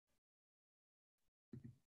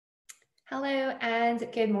Hello and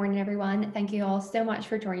good morning, everyone. Thank you all so much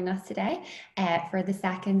for joining us today for the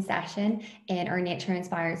second session in our Nature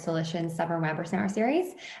Inspired Solutions Summer Webinar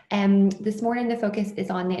series. This morning, the focus is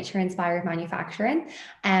on nature inspired manufacturing.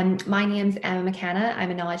 My name's Emma McKenna.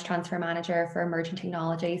 I'm a Knowledge Transfer Manager for Emerging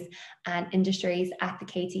Technologies and Industries at the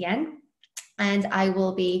KTN. And I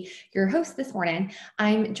will be your host this morning.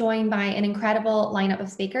 I'm joined by an incredible lineup of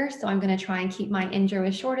speakers, so I'm going to try and keep my intro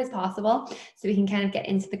as short as possible so we can kind of get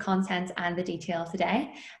into the content and the detail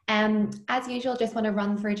today. As usual, just want to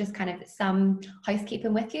run through just kind of some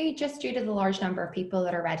housekeeping with you, just due to the large number of people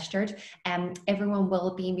that are registered. Everyone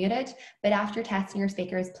will be muted, but after testing your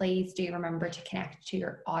speakers, please do remember to connect to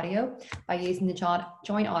your audio by using the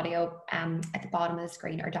join audio at the bottom of the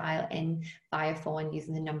screen, or dial in via phone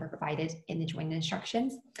using the number provided in the join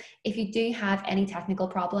instructions. If you do have any technical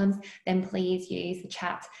problems, then please use the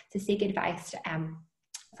chat to seek advice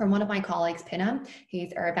from one of my colleagues, Poonam,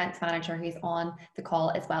 who's our events manager, who's on the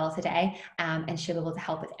call as well today, and she'll be able to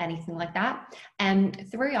help with anything like that.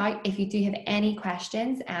 Throughout, if you do have any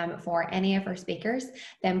questions for any of our speakers,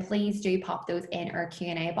 then please do pop those in our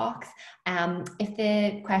Q&A box. If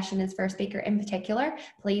the question is for a speaker in particular,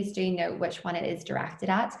 please do note which one it is directed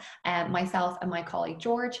at. Myself and my colleague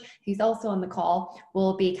George, who's also on the call,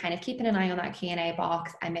 will be kind of keeping an eye on that Q&A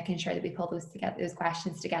box and making sure that we pull those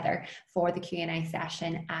questions together for the Q&A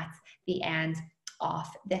session at the end of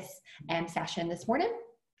this session this morning.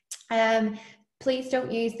 Please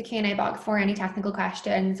don't use the Q&A box for any technical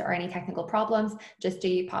questions or any technical problems. Just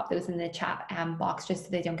do pop those in the chat box just so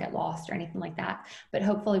they don't get lost or anything like that. But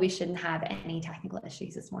hopefully we shouldn't have any technical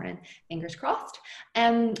issues this morning. Fingers crossed.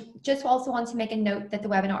 Just also want to make a note that the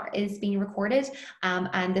webinar is being recorded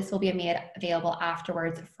and this will be made available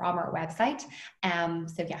afterwards from our website.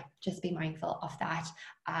 So yeah, just be mindful of that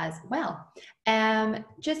as well.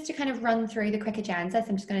 Just to kind of run through the quick agenda, so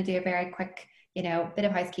I'm just going to do a very quick bit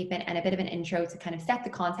of housekeeping and a bit of an intro to kind of set the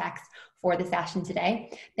context for the session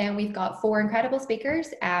today. Then we've got four incredible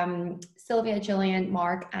speakers, Sylvia, Julian,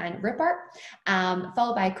 Marc, and Rupert,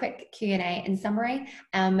 followed by a quick Q&A in summary.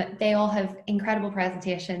 They all have incredible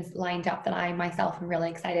presentations lined up that I myself am really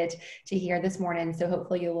excited to hear this morning, so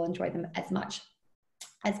hopefully you will enjoy them as much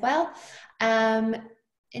as well.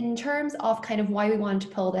 In terms of kind of why we wanted to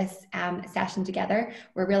pull this session together,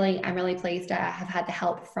 I'm really pleased to have had the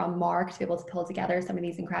help from Marc to be able to pull together some of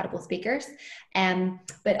these incredible speakers.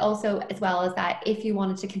 But also, as well as that, if you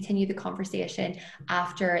wanted to continue the conversation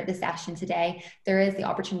after the session today, there is the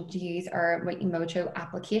opportunity to use our Mojo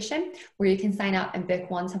application, where you can sign up and book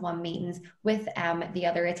one-to-one meetings with the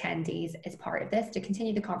other attendees as part of this to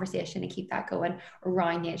continue the conversation and keep that going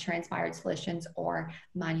around nature-inspired solutions or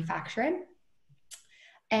manufacturing.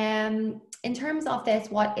 In terms of this,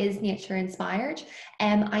 what is nature inspired?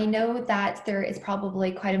 I know that there is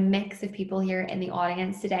probably quite a mix of people here in the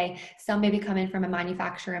audience today. Some may be coming from a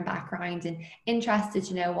manufacturing background and interested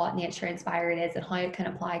to know what nature inspired is and how it can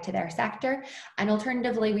apply to their sector. And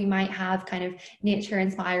alternatively, we might have kind of nature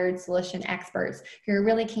inspired solution experts who are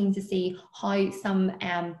really keen to see how some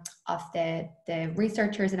of the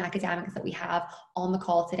researchers and academics that we have on the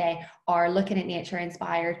call today are looking at nature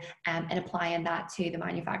inspired and applying that to the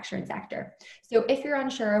manufacturing sector. So if you're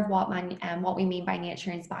unsure of what we mean by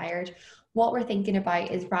nature inspired, what we're thinking about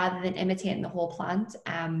is, rather than imitating the whole plant,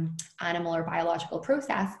 animal or biological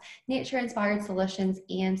process, nature inspired solutions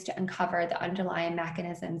aims to uncover the underlying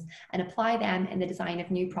mechanisms and apply them in the design of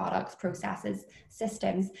new products, processes,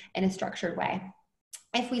 systems in a structured way.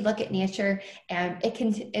 If we look at nature,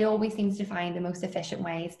 it always seems to find the most efficient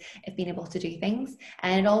ways of being able to do things.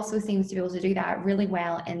 And it also seems to be able to do that really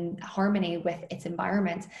well in harmony with its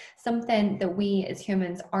environment, something that we as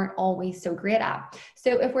humans aren't always so great at.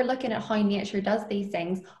 So if we're looking at how nature does these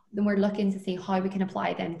things, then we're looking to see how we can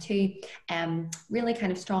apply them to really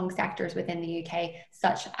kind of strong sectors within the UK,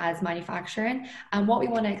 such as manufacturing. And what we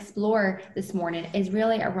want to explore this morning is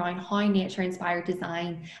really around how nature-inspired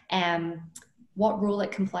design, what role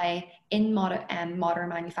it can play in modern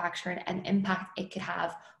manufacturing and the impact it could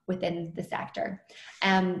have within the sector.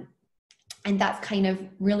 And that's kind of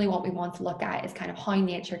really what we want to look at, is kind of how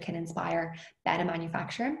nature can inspire better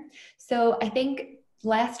manufacturing. So I think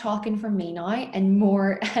less talking from me now and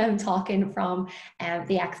more talking from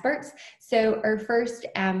the experts. So our first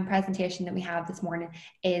presentation that we have this morning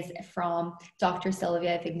is from Dr.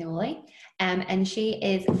 Sylvia Vignoli, and she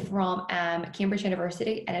is from Cambridge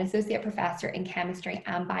University, an associate professor in chemistry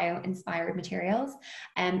and bio-inspired materials.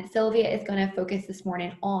 Sylvia is going to focus this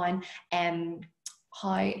morning on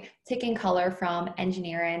how taking color from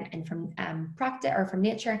engineering and from practice or from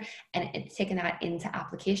nature and it's taking that into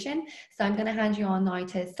application. So I'm going to hand you on now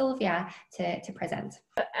to Sylvia to present.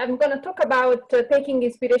 I'm going to talk about taking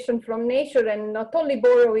inspiration from nature and not only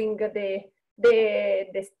borrowing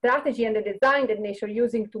the strategy and the design that nature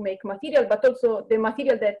using to make material, but also the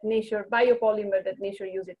material that nature, biopolymer that nature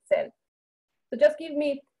uses itself. So just give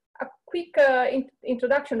me a quick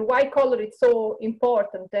introduction why color is so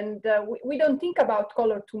important. And we don't think about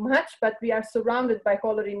color too much, but we are surrounded by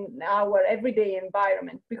color in our everyday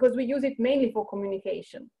environment because we use it mainly for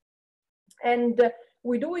communication. And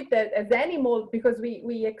we do it as animals because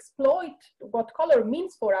we exploit what color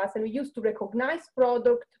means for us, and we used to recognize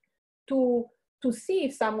product, to see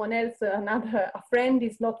if someone else, a friend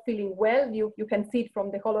is not feeling well. You can see it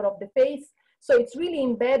from the color of the face. So it's really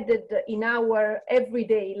embedded in our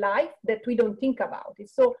everyday life that we don't think about it.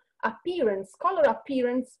 So appearance, color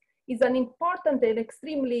appearance is an important and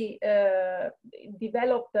extremely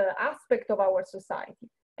developed aspect of our society.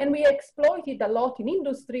 And we exploit it a lot in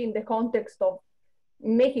industry in the context of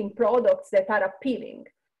making products that are appealing.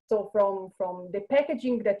 So from the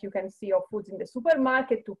packaging that you can see of foods in the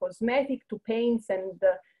supermarket to cosmetic to paints and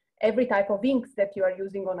every type of inks that you are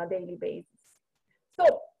using on a daily basis.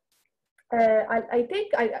 So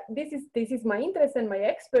this is my interest and my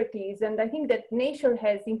expertise, and I think that nature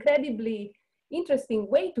has incredibly interesting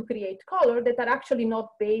way to create color that are actually not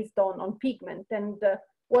based on pigment. And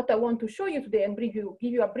what I want to show you today and give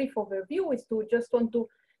you a brief overview is to just want to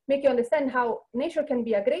make you understand how nature can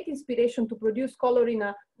be a great inspiration to produce color in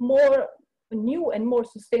a more new and more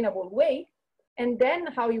sustainable way, and then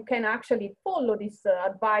how you can actually follow this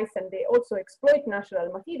advice and they also exploit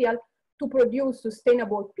natural material to produce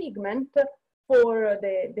sustainable pigment for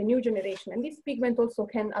the new generation. And this pigment also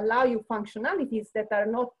can allow you functionalities that are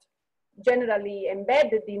not generally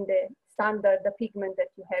embedded in the standard pigment that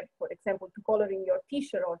you have, for example, to coloring your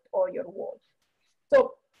t-shirt or your walls.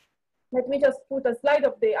 So let me just put a slide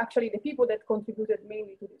of the people that contributed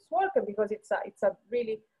mainly to this work, because it's a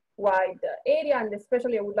really wide area, and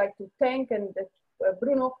especially I would like to thank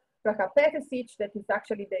Bruno Prakapetesic, that is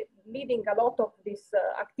actually leading a lot of this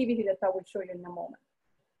activity that I will show you in a moment.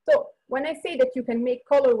 So when I say that you can make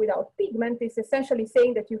color without pigment, it's essentially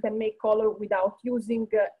saying that you can make color without using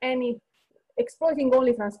exploiting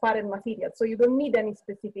only transparent material. So you don't need any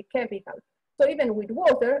specific chemical. So even with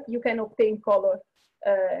water, you can obtain color.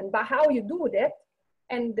 But how you do that,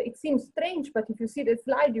 and it seems strange, but if you see the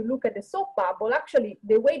slide, you look at the soap bubble, actually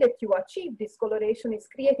the way that you achieve this coloration is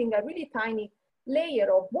creating a really tiny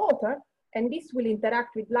layer of water, and this will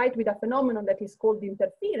interact with light with a phenomenon that is called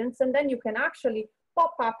interference, and then you can actually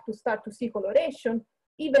pop up to start to see coloration,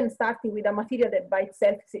 even starting with a material that by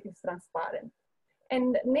itself is transparent.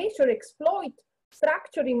 And nature exploits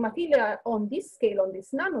structuring material on this scale, on this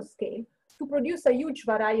nanoscale, to produce a huge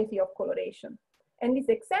variety of coloration. And these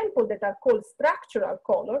examples that are called structural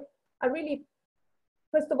color are really,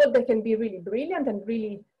 first of all, they can be really brilliant and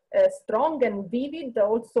really strong and vivid.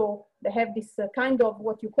 Also, they have this kind of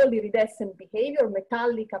what you call iridescent behavior,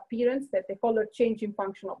 metallic appearance, that the color change in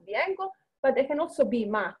function of the angle, but they can also be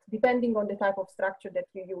matte, depending on the type of structure that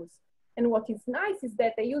you use. And what is nice is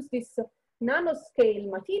that they use this nanoscale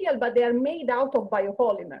material, but they are made out of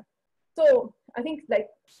biopolymer. So I think like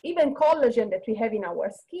even collagen that we have in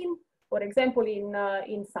our skin, for example,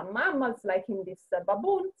 in some mammals, like in these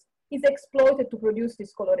baboons, is exploited to produce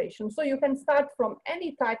this coloration. So you can start from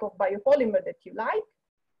any type of biopolymer that you like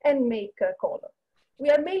and make color. We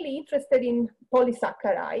are mainly interested in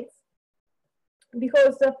polysaccharides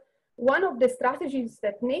because one of the strategies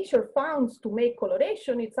that nature found to make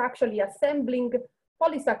coloration is actually assembling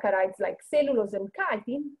polysaccharides like cellulose and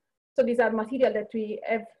chitin. So these are material that we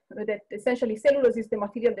have, that essentially cellulose is the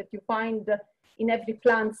material that you find in every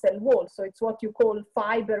plant cell wall. So it's what you call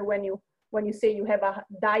fiber when you say you have a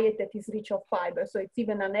diet that is rich of fiber. So it's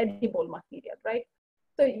even an edible material, right?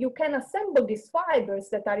 So you can assemble these fibers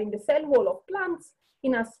that are in the cell wall of plants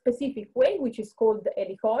in a specific way, which is called the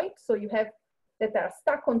helicoid. So you have that are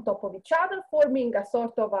stuck on top of each other, forming a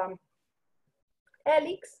sort of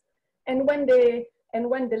helix. And when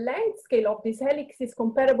the length scale of this helix is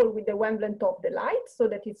comparable with the wavelength of the light, so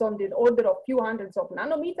that it's on the order of few hundreds of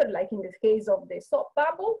nanometers, like in the case of the soap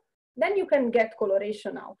bubble, then you can get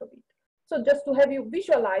coloration out of it. So just to have you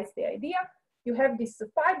visualize the idea, you have this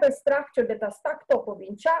fiber structure that are stuck top of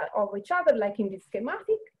each other, like in this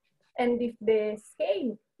schematic. And if the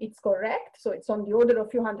scale is correct, so it's on the order of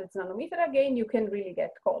few hundreds nanometers again, you can really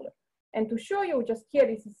get color. And to show you just here,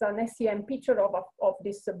 this is an SEM picture of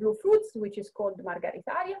this blue fruits, which is called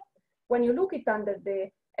Margaritaria. When you look it under the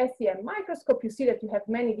SEM microscope, you see that you have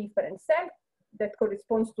many different cells. that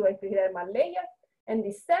corresponds to epidermal layer. And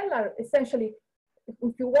these cells are essentially,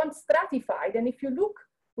 if you want, stratified. And if you look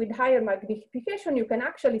with higher magnification, you can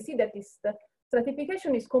actually see that this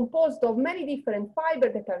stratification is composed of many different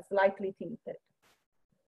fibers that are slightly tinted.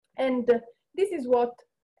 And this is what,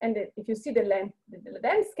 and if you see the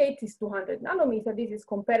landscape is 200 nanometers, this is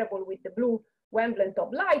comparable with the blue wavelength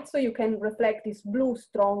of light, so you can reflect this blue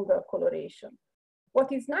strong coloration.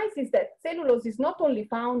 What is nice is that cellulose is not only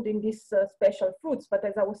found in these special fruits, but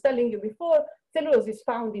as I was telling you before, cellulose is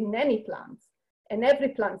found in many plants and every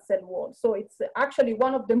plant cell wall. So it's actually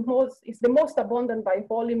one of the the most abundant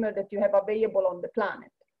biopolymer that you have available on the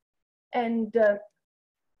planet. And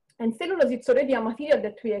cellulose, it's already a material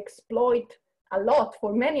that we exploit a lot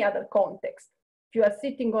for many other contexts. If you are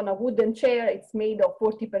sitting on a wooden chair, it's made of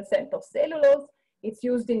 40% of cellulose. It's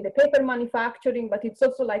used in the paper manufacturing, but it's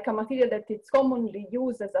also like a material that it's commonly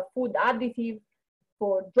used as a food additive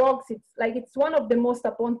for drugs. It's one of the most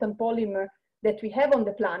abundant polymer that we have on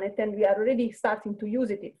the planet, and we are already starting to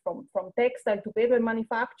use it from textile to paper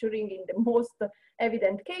manufacturing in the most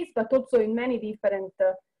evident case, but also in many different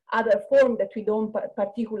other forms that we don't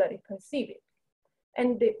particularly perceive it.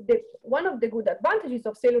 And one of the good advantages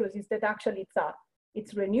of cellulose is that actually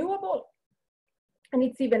it's renewable, and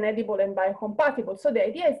it's even edible and biocompatible. So the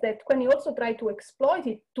idea is that when you also try to exploit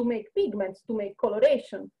it to make pigments, to make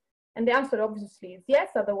coloration, and the answer obviously is yes,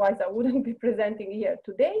 otherwise I wouldn't be presenting here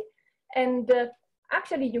today. And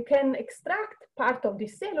actually you can extract part of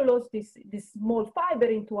this cellulose, this small fiber,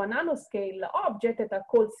 into a nanoscale object that are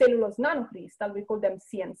called cellulose nanocrystal. We call them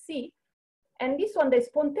CNC. And this one, they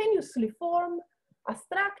spontaneously form a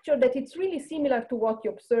structure that it's really similar to what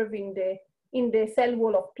you observe in the cell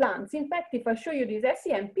wall of plants. In fact, if I show you this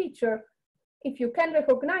SEM picture, if you can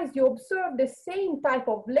recognize, you observe the same type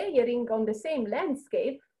of layering on the same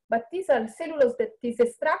landscape, but these are cellulose that is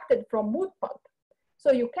extracted from wood pulp.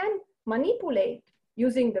 So you can manipulate,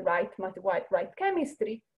 using the right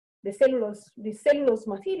chemistry, this cellulose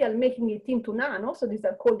material, making it into nano. So these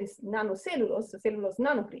are called this nanocellulose, cellulose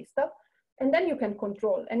nanocrystal. And then you can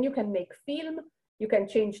control, and you can make film, you can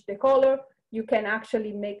change the color, you can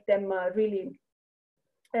actually make them really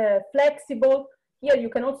flexible. Here you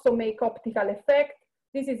can also make optical effect.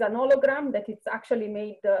 This is an hologram that it's actually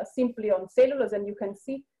made simply on cellulose, and you can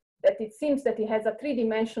see that it seems that it has a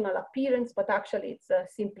three-dimensional appearance, but actually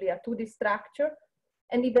it's simply a 2D structure.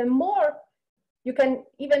 And even more, you can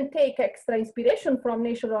even take extra inspiration from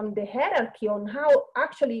nature on the hierarchy, on how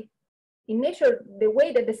actually in nature, the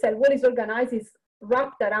way that the cell wall is organized is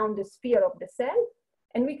wrapped around the sphere of the cell.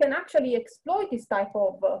 And we can actually exploit this type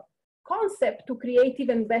of concept to create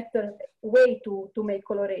even better way to make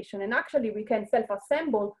coloration. And actually we can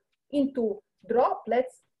self-assemble into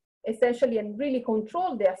droplets, essentially, and really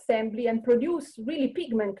control the assembly and produce really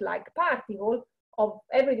pigment-like particles of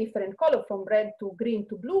every different color, from red to green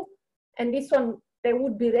to blue. And this one, they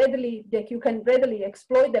would be readily, that you can readily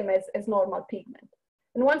exploit them as normal pigment.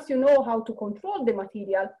 And once you know how to control the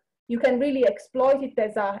material, you can really exploit it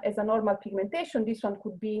as a normal pigmentation. This one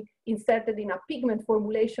could be inserted in a pigment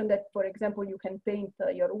formulation that, for example, you can paint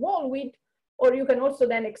your wall with, or you can also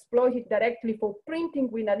then exploit it directly for printing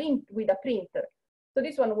with a printer. So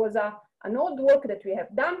this one was an old work that we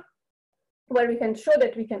have done, where we can show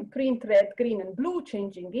that we can print red, green, and blue,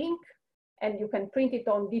 changing ink, and you can print it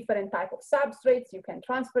on different type of substrates. You can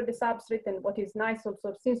transfer the substrate, and what is nice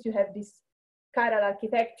also, since you have this chiral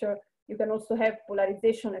architecture, you can also have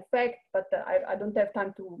polarization effect, but I don't have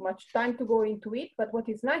much time to go into it. But what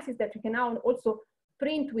is nice is that we can now also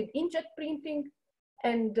print with inkjet printing,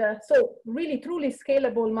 and so really truly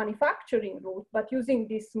scalable manufacturing route, but using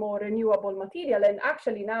this more renewable material. And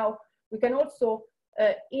actually now we can also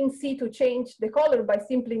in situ change the color by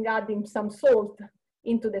simply adding some salt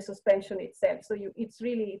into the suspension itself. So it's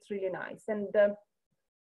really nice. And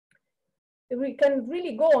we can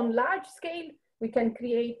really go on large scale. We can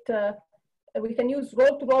create, we can use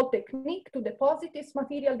roll-to-roll technique to deposit this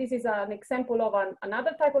material. This is an example of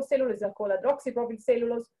another type of cellulose, called hydroxypropyl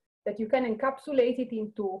cellulose, that you can encapsulate it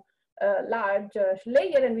into a large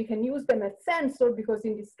layer, and we can use them as sensor, because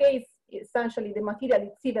in this case, essentially the material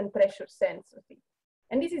is even pressure sensitive.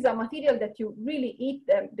 And this is a material that you really eat,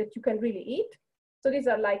 that you can really eat. So these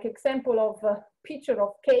are like example of a picture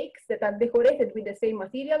of cakes that are decorated with the same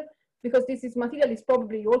material, because this material is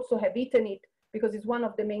probably, you also have eaten it, because it's one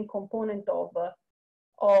of the main components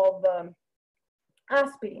of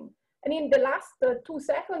aspirin. And in the last 2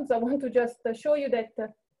 seconds, I want to just show you that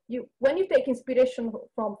when you take inspiration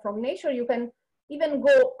from nature, you can even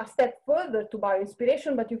go a step further to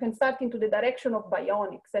bioinspiration, but you can start into the direction of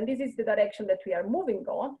bionics. And this is the direction that we are moving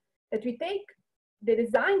on, that we take the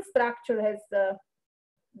design structure has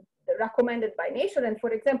recommended by nature. And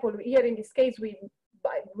for example, here in this case, we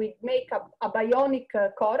make a bionic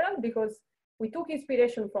coral because we took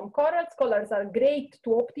inspiration from corals. Corals are great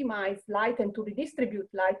to optimize light and to redistribute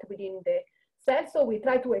light within the cell. So we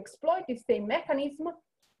try to exploit this same mechanism,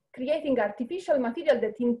 creating artificial material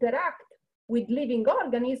that interact with living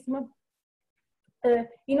organisms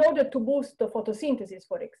in order to boost the photosynthesis,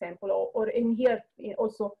 for example, or in here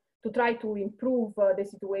also to try to improve the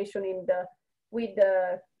situation in the with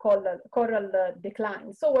the coral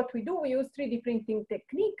decline. So what we do, we use 3D printing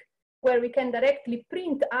technique where we can directly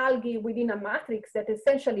print algae within a matrix that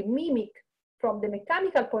essentially mimic from the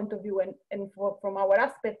mechanical point of view and from our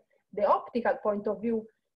aspect, the optical point of view,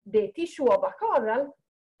 the tissue of a coral,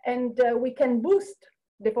 and we can boost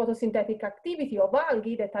the photosynthetic activity of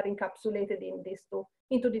algae that are encapsulated in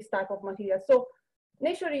into this type of material. So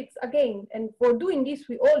nature, it's again, and for doing this,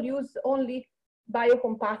 we all use only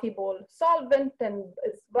biocompatible solvent and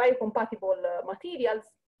biocompatible materials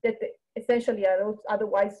that essentially are,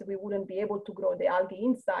 otherwise we wouldn't be able to grow the algae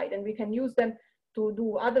inside, and we can use them to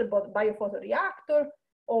do other biophotoreactor,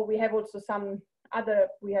 or we have also some other,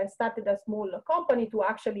 we have started a small company to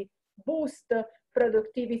actually boost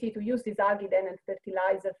productivity to use this algae then as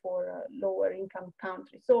fertilizer for lower income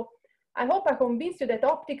countries. So I hope I convinced you that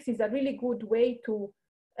optics is a really good way to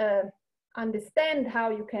understand how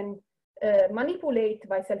you can manipulate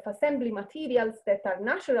by self-assembly materials that are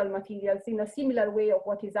natural materials in a similar way of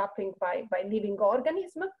what is happening by living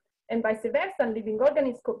organisms, and vice versa. And living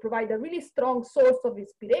organisms could provide a really strong source of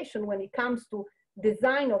inspiration when it comes to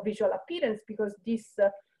design of visual appearance, because these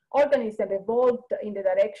organisms have evolved in the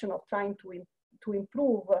direction of trying to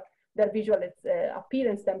improve their visual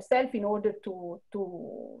appearance themselves in order to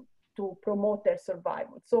promote their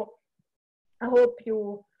survival. So I hope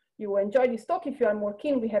you enjoy this talk. If you are more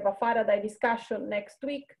keen, we have a Faraday discussion next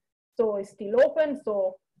week, so it's still open,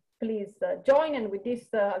 so please join. And with this,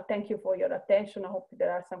 thank you for your attention. I hope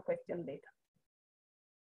there are some questions later.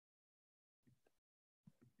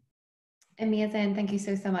 Amazing. Thank you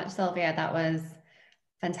so much, Sylvia. That was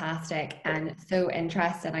fantastic and so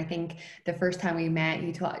interesting. I think the first time we met,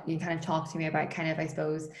 you kind of talked to me about kind of, I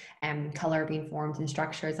suppose, color being formed in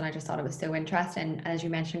structures, and I just thought it was so interesting. And as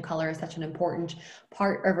you mentioned, color is such an important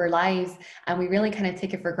part of our lives, and we really kind of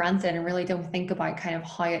take it for granted and really don't think about kind of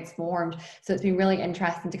how it's formed. So it's been really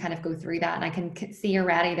interesting to kind of go through that, and I can see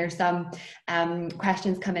already there's some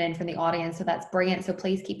questions coming in from the audience, so that's brilliant. So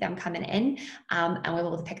please keep them coming in, and we'll be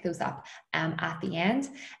able to pick those up at the end.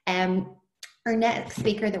 Our next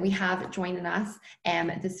speaker that we have joining us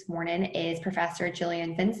this morning is Professor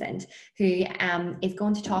Julian Vincent, who is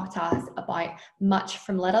going to talk to us about much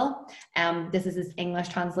from little. This is his English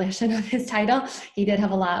translation of his title. He did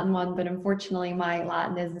have a Latin one, but unfortunately my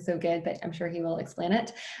Latin isn't so good, but I'm sure he will explain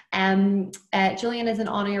it. Julian is an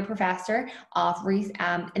honorary professor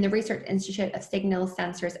in the Research Institute of Signals,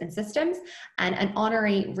 Sensors and Systems, and an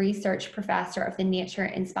honorary research professor of the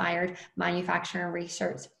Nature-Inspired Manufacturing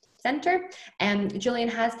Research Center. Julian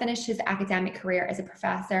has finished his academic career as a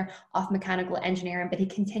professor of mechanical engineering, but he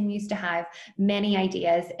continues to have many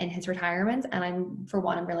ideas in his retirement, and I'm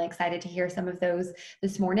really excited to hear some of those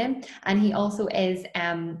this morning. And he also is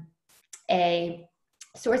a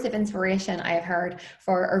source of inspiration, I have heard,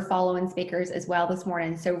 for our following speakers as well this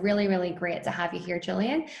morning. So really great to have you here,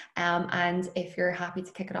 Julian. And if you're happy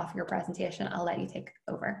to kick it off your presentation, I'll let you take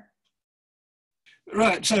over.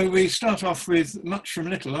 Right, so we start off with much from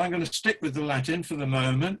little. I'm going to stick with the Latin for the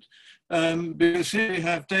moment, because here we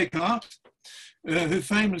have Descartes, who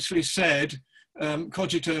famously said,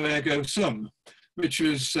 cogito ergo sum, which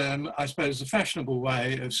was, I suppose, a fashionable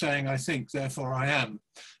way of saying, I think, therefore I am.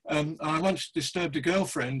 I once disturbed a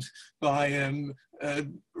girlfriend by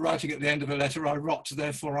writing at the end of a letter, I rot,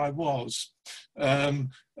 therefore I was.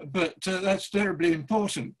 But that's terribly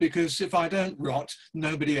important, because if I don't rot,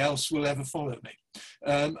 nobody else will ever follow me.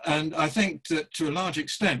 And I think that to a large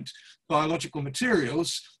extent, biological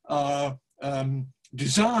materials are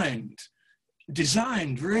designed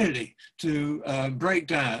really to break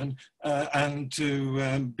down and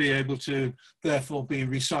to be able to therefore be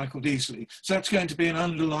recycled easily. So that's going to be an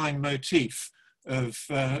underlying motif of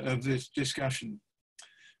this discussion.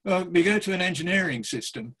 Well, we go to an engineering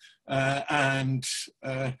system and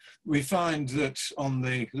we find that on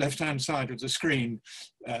the left-hand side of the screen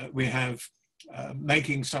we have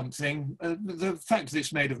making something. The fact that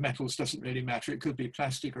it's made of metals doesn't really matter. It could be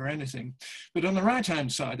plastic or anything. But on the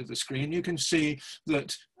right-hand side of the screen, you can see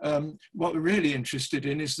that what we're really interested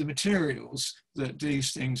in is the materials that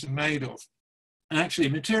these things are made of. And actually,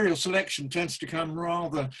 material selection tends to come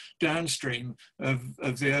rather downstream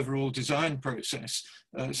of the overall design process.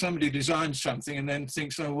 Somebody designs something and then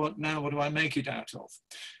thinks, oh, what do I make it out of?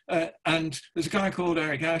 And there's a guy called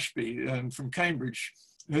Eric Ashby from Cambridge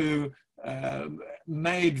who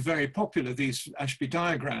made very popular these Ashby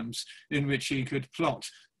diagrams in which he could plot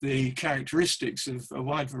the characteristics of a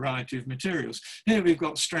wide variety of materials. Here we've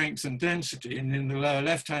got strength and density, and in the lower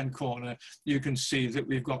left-hand corner, you can see that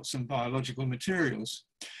we've got some biological materials.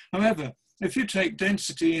 However, if you take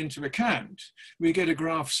density into account, we get a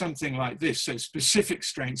graph something like this. So specific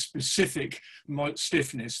strength, specific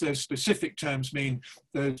stiffness, those specific terms mean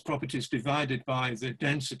those properties divided by the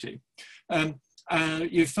density.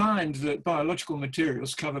 You find that biological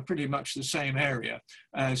materials cover pretty much the same area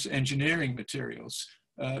as engineering materials.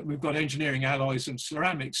 We've got engineering alloys and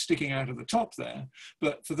ceramics sticking out of the top there,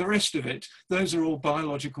 but for the rest of it, those are all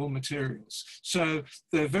biological materials. So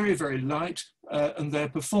they're very, very light, and their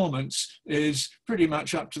performance is pretty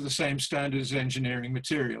much up to the same standard as engineering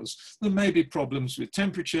materials. There may be problems with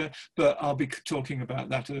temperature, but I'll be talking about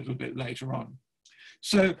that a little bit later on.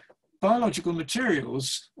 So biological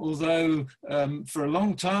materials, although for a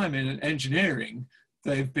long time in engineering,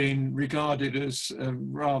 they've been regarded as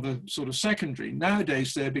rather sort of secondary.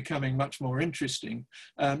 Nowadays, they're becoming much more interesting.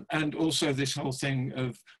 And also this whole thing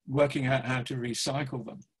of working out how to recycle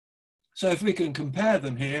them. So if we can compare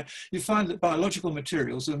them here, you find that biological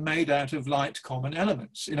materials are made out of light common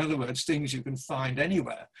elements. In other words, things you can find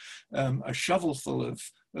anywhere. A shovelful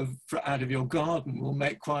out of your garden will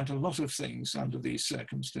make quite a lot of things under these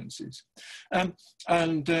circumstances.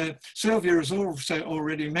 Sylvia has also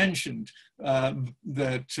already mentioned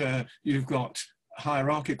that you've got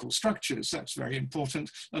hierarchical structures. That's very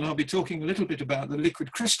important. And I'll be talking a little bit about the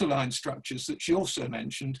liquid crystalline structures that she also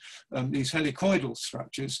mentioned, these helicoidal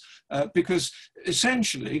structures, because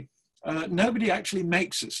essentially, nobody actually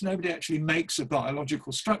makes us. Nobody actually makes a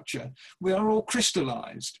biological structure. We are all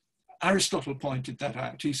crystallized. Aristotle pointed that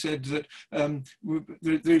out. He said that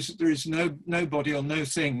there is no body or no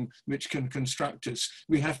thing which can construct us.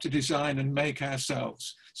 We have to design and make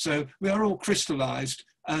ourselves. So we are all crystallized,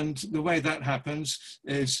 and the way that happens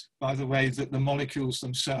is by the way that the molecules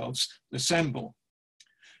themselves assemble.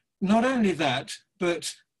 Not only that,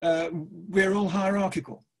 but we're all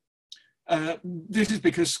hierarchical. This is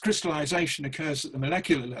because crystallization occurs at the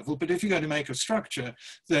molecular level, but if you're going to make a structure,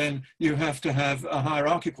 then you have to have a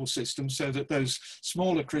hierarchical system so that those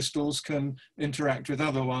smaller crystals can interact with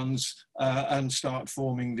other ones and start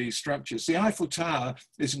forming these structures. The Eiffel Tower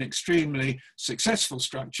is an extremely successful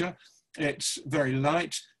structure. It's very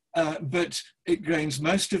light, but it gains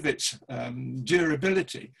most of its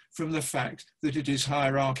durability from the fact that it is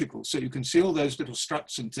hierarchical. So you can see all those little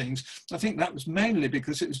struts and things. I think that was mainly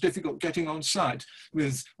because it was difficult getting on site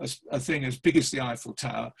with a thing as big as the Eiffel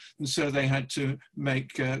Tower. And so they had to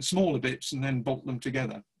make smaller bits and then bolt them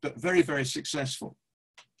together, but very, very successful.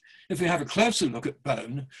 If we have a closer look at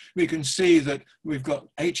bone, we can see that we've got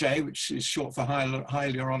HA, which is short for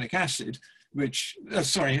hyaluronic acid,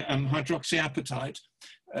 hydroxyapatite,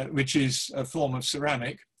 which is a form of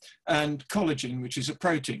ceramic, and collagen, which is a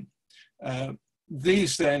protein.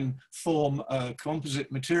 These then form a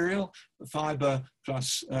composite material, a fiber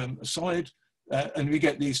plus a solid, and we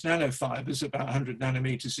get these nanofibers about 100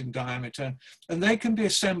 nanometers in diameter, and they can be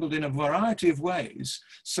assembled in a variety of ways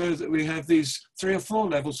so that we have these 3 or 4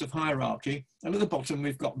 levels of hierarchy. And at the bottom,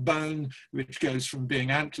 we've got bone, which goes from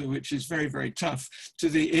being antler, which is very, very tough, to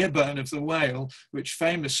the ear bone of the whale, which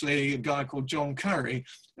famously a guy called John Curry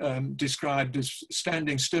described as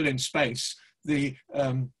standing still in space,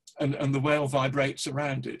 and the whale vibrates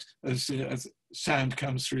around it as sound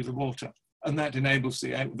comes through the water. And that enables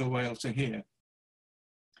the whale to hear.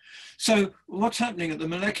 So what's happening at the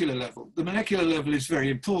molecular level? The molecular level is very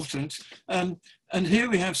important. And here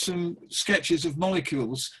we have some sketches of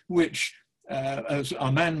molecules which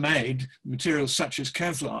are man-made materials such as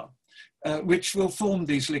Kevlar, which will form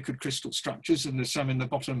these liquid crystal structures. And there's some in the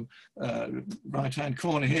bottom right-hand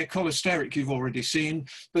corner here. Cholesteric you've already seen,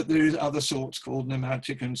 but there is other sorts called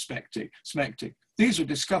pneumatic and smectic. These were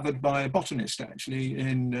discovered by a botanist actually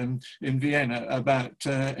in Vienna about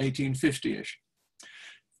 1850-ish.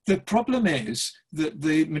 The problem is that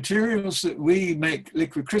the materials that we make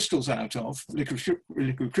liquid crystals out of, liquid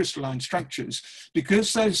crystalline structures,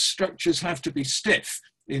 because those structures have to be stiff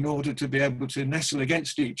in order to be able to nestle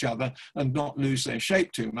against each other and not lose their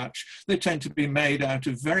shape too much, they tend to be made out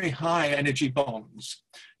of very high energy bonds.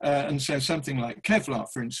 And so something like Kevlar,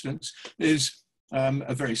 for instance, is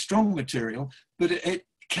a very strong material, but it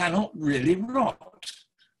cannot really rot.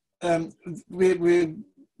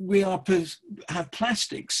 we have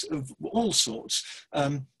plastics of all sorts,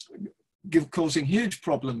 causing huge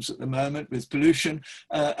problems at the moment with pollution,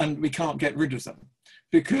 and we can't get rid of them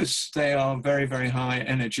because they are very, very high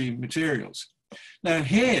energy materials. Now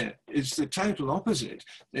here is the total opposite.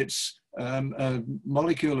 It's a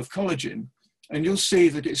molecule of collagen, and you'll see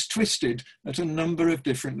that it's twisted at a number of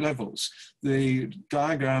different levels. The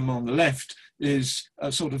diagram on the left is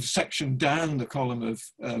a sort of section down the column of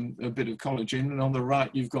a bit of collagen, and on the right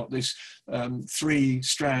you've got this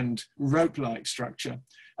 3-strand rope-like structure.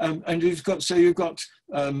 And you've got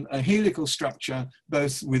a helical structure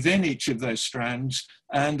both within each of those strands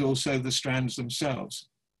and also the strands themselves.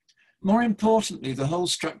 More importantly, the whole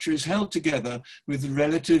structure is held together with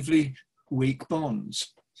relatively weak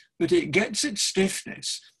bonds, but it gets its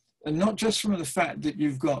stiffness, and not just from the fact that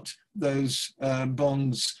you've got those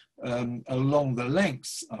bonds along the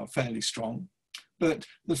length are fairly strong, but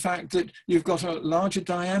the fact that you've got a larger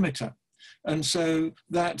diameter. And so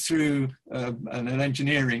that through an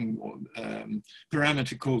engineering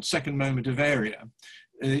parameter called second moment of area,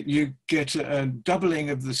 you get a doubling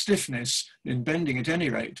of the stiffness in bending at any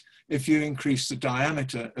rate if you increase the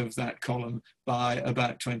diameter of that column by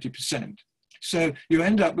about 20%. So you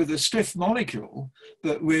end up with a stiff molecule,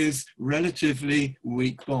 but with relatively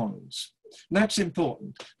weak bonds. And that's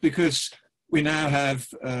important because we now have,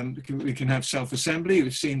 we can have self-assembly.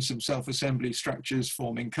 We've seen some self-assembly structures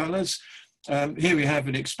forming colors. Here we have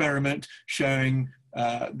an experiment showing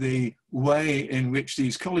the way in which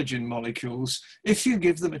these collagen molecules, if you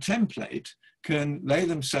give them a template, can lay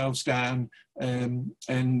themselves down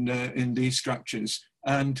in these structures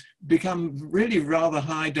and become really rather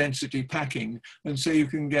high density packing. And so you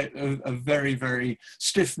can get a very, very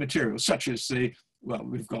stiff material, such as well,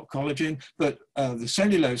 we've got collagen, but the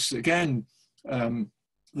cellulose, again,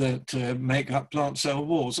 that make up plant cell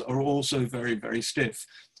walls are also very, very stiff.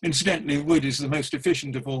 Incidentally, wood is the most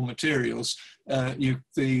efficient of all materials.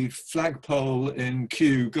 The flagpole in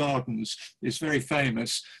Kew Gardens is very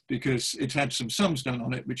famous because it had some sums done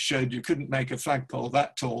on it which showed you couldn't make a flagpole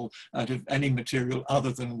that tall out of any material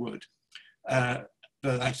other than wood.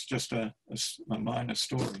 But that's just a minor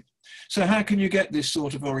story. So how can you get this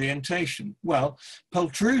sort of orientation? Well,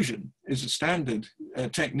 pultrusion is a standard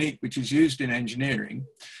technique which is used in engineering,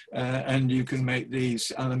 and you can make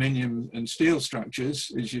these aluminium and steel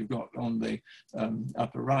structures, as you've got on the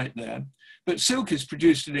upper right there. But silk is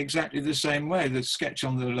produced in exactly the same way. The sketch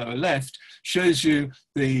on the lower left shows you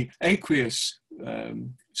the aqueous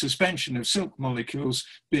suspension of silk molecules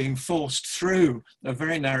being forced through a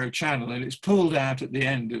very narrow channel, and it's pulled out at the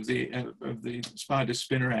end of the spider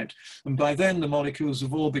spinneret. And by then the molecules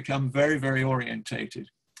have all become very, very orientated.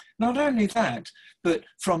 Not only that, but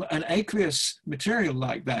from an aqueous material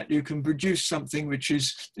like that, you can produce something which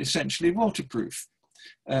is essentially waterproof.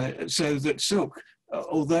 So that silk,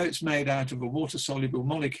 although it's made out of a water-soluble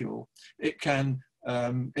molecule, it can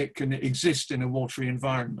exist in a watery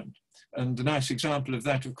environment. And a nice example of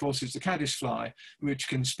that, of course, is the caddisfly, which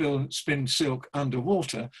can spin silk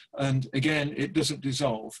underwater, and again, it doesn't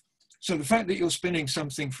dissolve. So the fact that you're spinning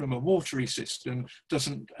something from a watery system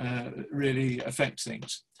doesn't really affect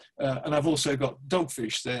things. And I've also got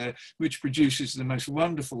dogfish there, which produces the most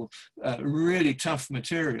wonderful, really tough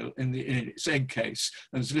material in its egg case.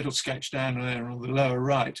 And there's a little sketch down there on the lower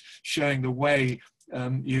right showing the way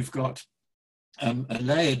you've got a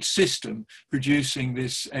layered system producing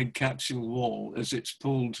this egg capsule wall as it's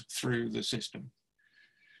pulled through the system.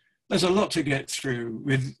 There's a lot to get through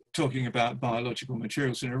with talking about biological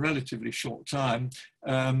materials in a relatively short time.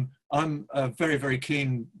 I'm a very, very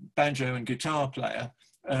keen banjo and guitar player,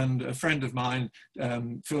 and a friend of mine,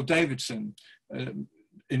 Phil Davidson,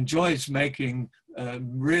 enjoys making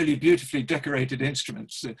really beautifully decorated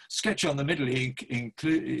instruments. The sketch on the middle,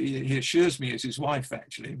 he assures me is his wife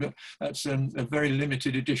actually, but that's a very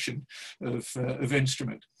limited edition of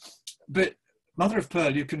instrument. But mother of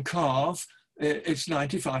pearl you can carve. It's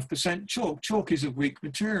 95% chalk. Chalk is a weak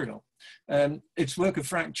material. Its work of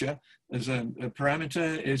fracture as a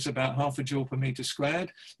parameter is about ½ a joule per meter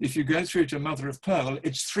squared. If you go through to mother of pearl,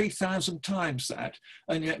 it's 3,000 times that,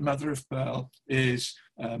 and yet mother of pearl is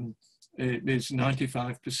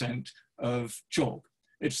 95% of chalk.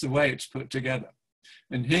 It's the way it's put together.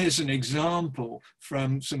 And here's an example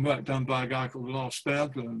from some work done by a guy called Lars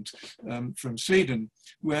Berglund from Sweden,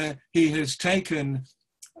 where he has taken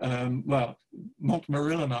well,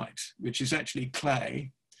 montmorillonite, which is actually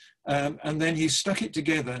clay, and then he stuck it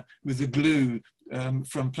together with the glue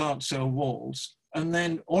from plant cell walls, and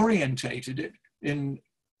then orientated it in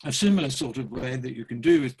a similar sort of way that you can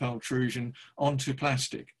do with pultrusion onto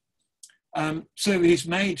plastic. So he's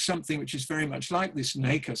made something which is very much like this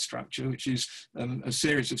nacre structure, which is a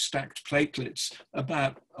series of stacked platelets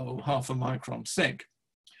about half a micron thick,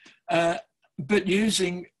 but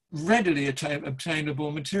using readily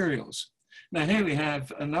obtainable materials. Now here we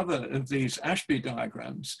have another of these Ashby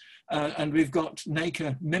diagrams, and we've got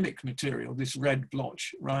nacre mimic material, this red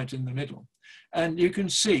blotch right in the middle. And you can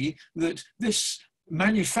see that this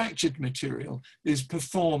manufactured material is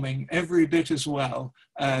performing every bit as well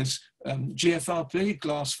as GFRP,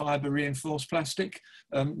 glass fiber reinforced plastic,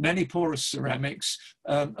 many porous ceramics,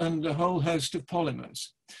 and a whole host of polymers.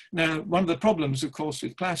 Now, one of the problems, of course,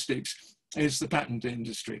 with plastics is the patent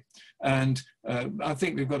industry. And I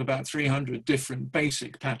think we've got about 300 different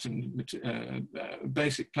basic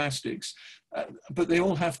basic plastics, but they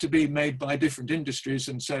all have to be made by different industries,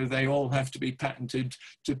 and so they all have to be patented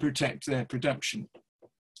to protect their production.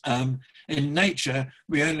 In nature,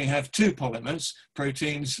 we only have two polymers,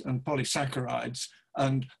 proteins and polysaccharides,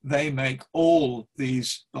 and they make all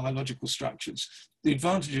these biological structures. The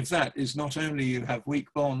advantage of that is not only you have weak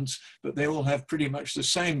bonds, but they all have pretty much the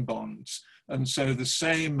same bonds. And so the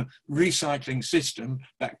same recycling system,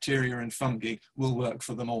 bacteria and fungi, will work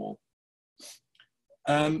for them all.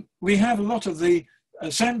 We have a lot of the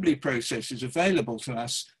assembly processes available to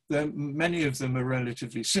us. Many of them are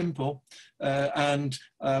relatively simple. On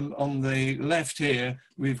the left here,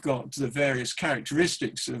 we've got the various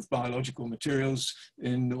characteristics of biological materials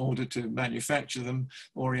in order to manufacture them.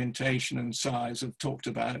 Orientation and size I've talked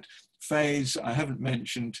about. Phase, I haven't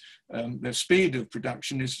mentioned. The speed of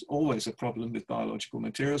production is always a problem with biological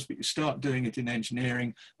materials, but you start doing it in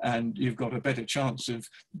engineering and you've got a better chance of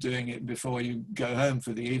doing it before you go home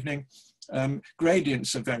for the evening.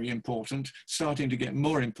 Gradients are very important, starting to get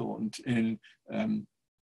more important in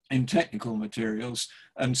technical materials,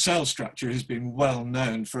 and cell structure has been well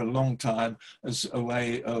known for a long time as a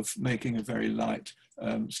way of making a very light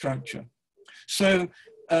structure. So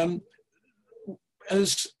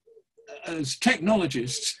as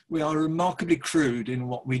technologists, we are remarkably crude in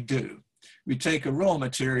what we do. We take a raw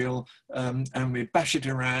material and we bash it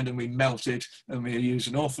around and we melt it and we use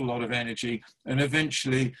an awful lot of energy, and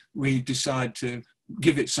eventually we decide to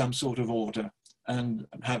give it some sort of order and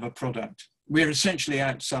have a product. We're essentially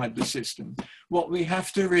outside the system. What we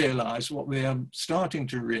have to realize, what we are starting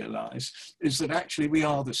to realize, is that actually we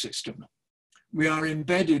are the system. We are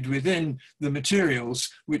embedded within the materials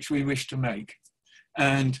which we wish to make.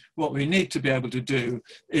 And what we need to be able to do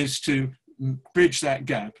is to bridge that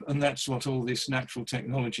gap. And that's what all this natural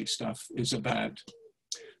technology stuff is about.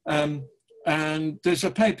 And there's a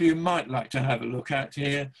paper you might like to have a look at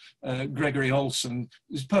here. Gregory Olson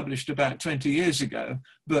was published about 20 years ago,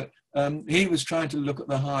 but he was trying to look at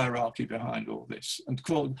the hierarchy behind all this, and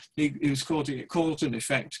he was calling it cause and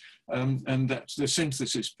effect, and that's the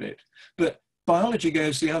synthesis bit. But biology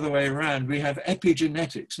goes the other way around. We have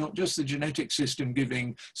epigenetics, not just the genetic system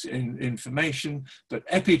giving information, but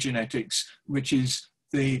epigenetics, which is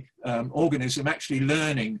the organism actually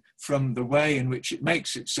learning from the way in which it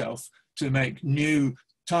makes itself to make new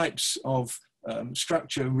types of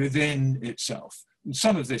structure within itself. And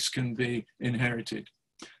some of this can be inherited.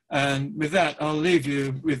 And with that, I'll leave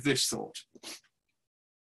you with this thought.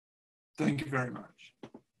 Thank you very much.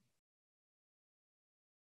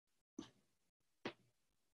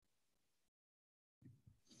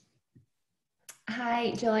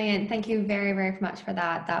 Hi, Julian. Thank you very, very much for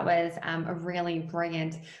that. That was a really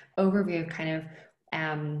brilliant overview of kind of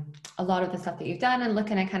a lot of the stuff that you've done, and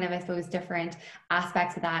looking at kind of, I suppose, different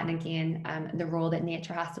aspects of that, and again, the role that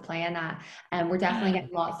nature has to play in that. And we're definitely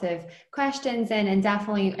getting lots of questions in, and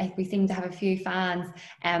definitely we seem to have a few fans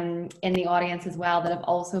in the audience as well that have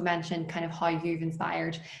also mentioned kind of how you've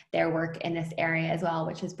inspired their work in this area as well,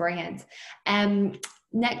 which is brilliant.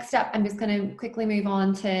 Next up, I'm just going to quickly move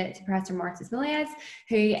on to Professor Marc Desmulliez,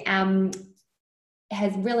 who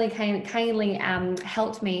has really kindly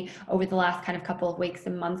helped me over the last kind of couple of weeks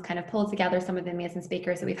and months kind of pull together some of the amazing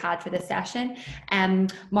speakers that we've had for this session.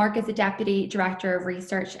 Marc is the Deputy Director of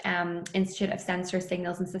Research, Institute of Sensor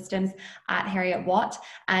Signals and Systems at Heriot-Watt,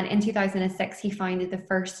 and in 2006 he founded the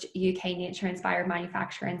first UK nature-inspired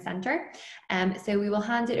manufacturing centre. So we will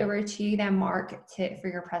hand it over to you then, Marc, for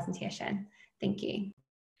your presentation. Thank you.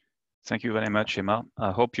 Thank you very much, Emma. I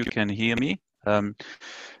hope you can hear me.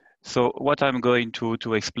 So what I'm going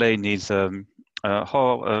to explain is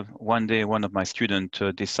how one day one of my students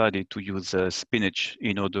decided to use spinach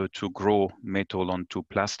in order to grow metal onto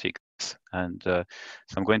plastics. And so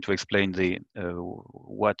I'm going to explain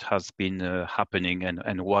what has been happening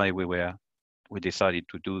and why we decided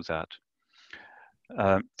to do that.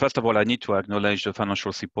 First of all, I need to acknowledge the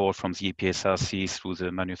financial support from the FRSE through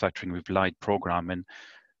the Manufacturing with Light program.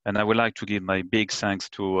 And I would like to give my big thanks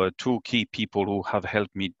to two key people who have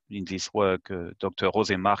helped me in this work, Dr.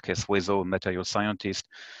 José Marquez Hueso, material scientist,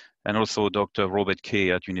 and also Dr. Robert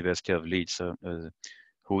Kay at University of Leeds,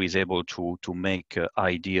 who is able to make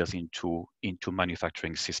ideas into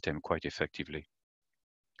manufacturing system quite effectively.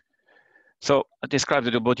 So I described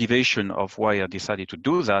the motivation of why I decided to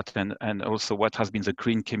do that, and also what has been the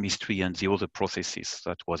green chemistry and the other processes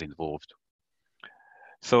that was involved.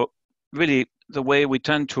 So really, the way we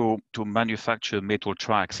tend to manufacture metal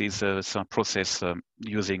tracks is a process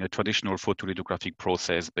using a traditional photolithographic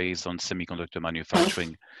process based on semiconductor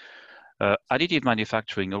manufacturing. Additive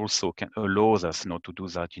manufacturing also allows us to do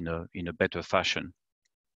that in a better fashion.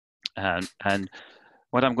 And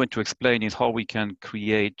what I'm going to explain is how we can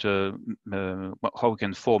create, how we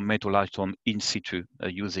can form metal atom in situ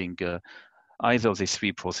using either of these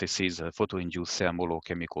three processes, photo-induced, thermal, or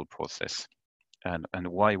chemical process, and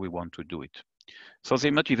why we want to do it. So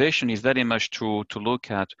the motivation is very much to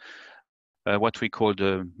look at what we call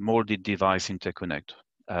the molded device interconnect.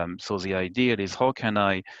 So the idea is how can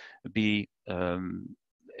I be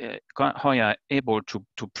how I am able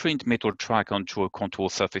to print metal track onto a contour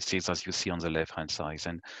surfaces, as you see on the left-hand side.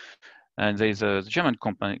 And there's a German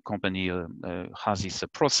company has this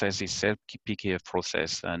process, this PKF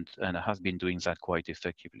process, and has been doing that quite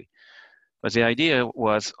effectively. But the idea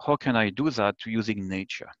was, how can I do that using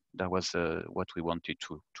nature? That was what we wanted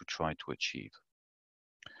to try to achieve.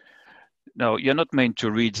 Now, you're not meant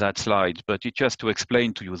to read that slide, but it's just to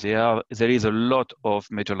explain to you, there is a lot of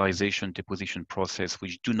metallization deposition process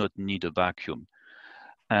which do not need a vacuum.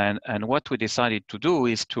 And what we decided to do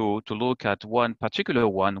is to look at one particular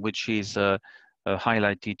one, which is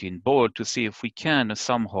highlighted in bold, to see if we can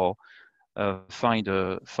somehow find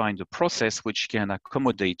a process which can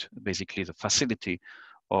accommodate basically the facility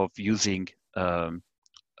of using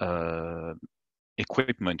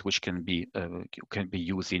equipment which can be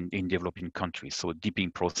used in developing countries, so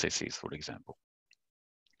dipping processes, for example.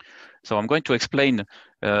 So I'm going to explain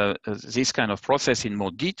this kind of process in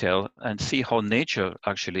more detail and see how nature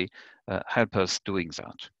actually helps us doing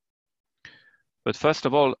that. But first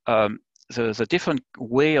of all, the different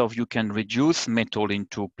way of you can reduce metal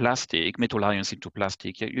into plastic, metal ions into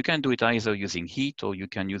plastic. You can do it either using heat, or you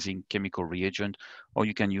can using chemical reagent, or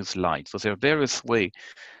you can use light. So there are various ways.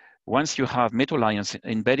 Once you have metal ions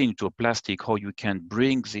embedded into a plastic, how you can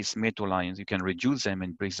bring these metal ions, you can reduce them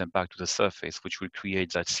and bring them back to the surface, which will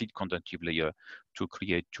create that seed conductive layer to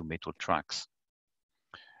create two metal tracks.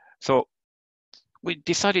 So we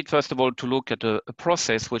decided, first of all, to look at a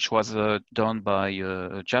process which was done by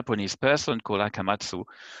a Japanese person called Akamatsu.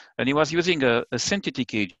 And he was using a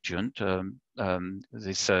synthetic agent,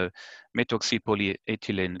 this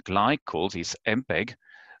methoxypolyethylene glycol, this MPEG.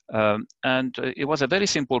 And it was a very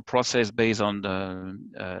simple process based on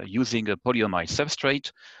using a polyamide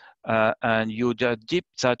substrate, and you dip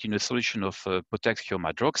that in a solution of potassium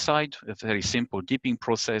hydroxide, a very simple dipping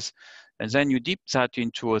process, and then you dip that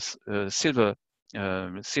into a silver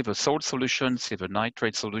salt solution, silver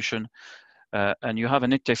nitrate solution, and you have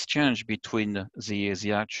an exchange between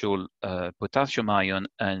the actual potassium ion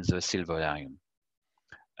and the silver ion.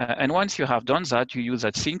 And once you have done that, you use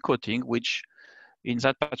that thin coating, which in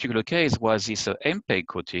that particular case was this MPEG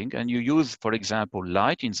coating, and you use, for example,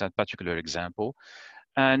 light in that particular example.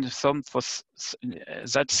 And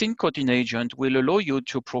that thin coating agent will allow you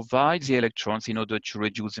to provide the electrons in order to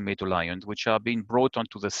reduce the metal ions, which are being brought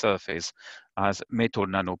onto the surface as metal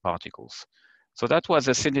nanoparticles. So that was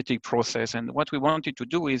a synthetic process. And what we wanted to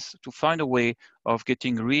do is to find a way of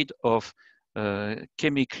getting rid of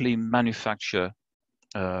chemically manufactured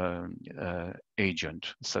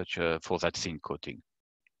agent, such for that thin coating.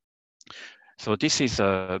 So this is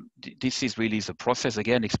really the process,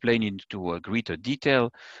 again, explained into greater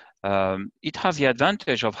detail. It has the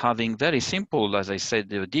advantage of having very simple, as I said,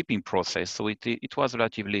 the dipping process. So it was a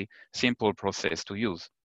relatively simple process to use.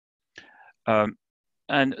 And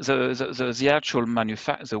the actual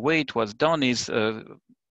the way it was done is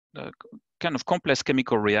kind of complex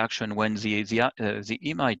chemical reaction when the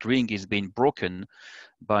imide ring is being broken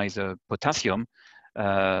by the potassium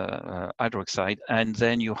hydroxide, and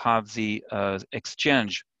then you have the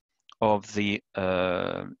exchange of the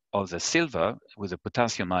silver with the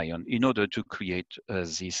potassium ion in order to create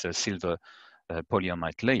this silver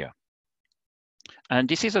polyamide layer. And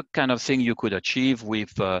this is a kind of thing you could achieve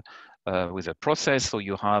with a process. So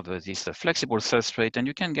you have this flexible substrate, and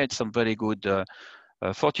you can get some very good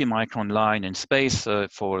 40 micron line and space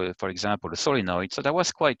for example, a solenoid. So that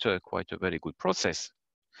was quite a very good process.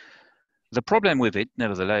 The problem with it,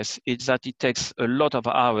 nevertheless, is that it takes a lot of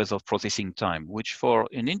hours of processing time, which for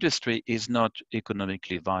an industry is not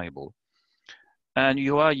economically viable. And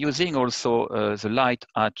you are using also the light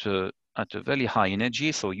at a very high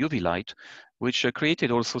energy, so UV light, which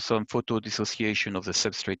created also some photo dissociation of the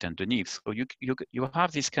substrate underneath. So you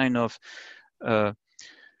have this kind of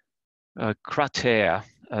crater,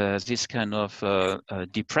 this kind of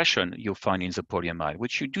depression you find in the polyamide,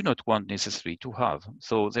 which you do not want necessarily to have.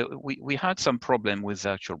 So we had some problem with the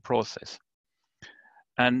actual process.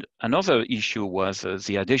 And another issue was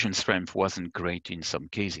the adhesion strength wasn't great in some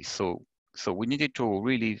cases. So we needed to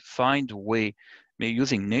really find a way, maybe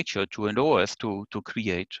using nature, to allow us to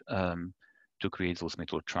create those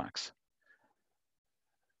metal tracks.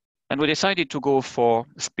 And we decided to go for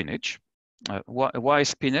spinach. Why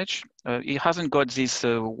spinach? It hasn't got this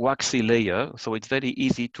waxy layer, so it's very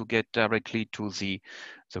easy to get directly to the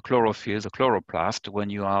chlorophyll, the chloroplast, when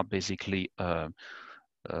you are basically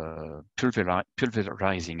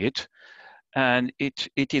pulverizing it. And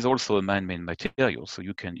it is also a man-made material, so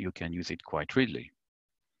you can use it quite readily.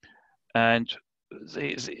 And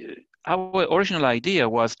our original idea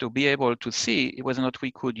was to be able to see whether or not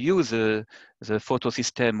we could use the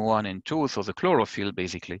photosystem 1 and 2, so the chlorophyll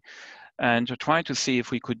basically, and to try to see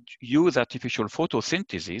if we could use artificial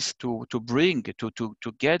photosynthesis to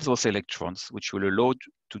get those electrons, which will allow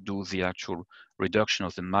to do the actual reduction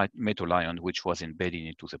of the metal ion, which was embedded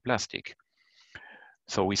into the plastic.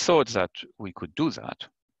 So we thought that we could do that.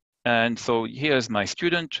 And so here's my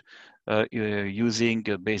student using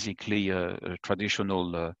basically a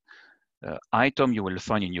traditional item you will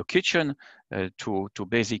find in your kitchen to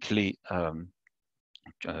basically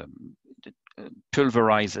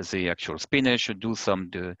pulverize the actual spinach, do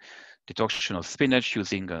some decoction of spinach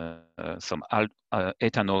using some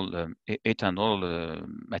ethanol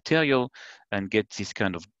material, and get this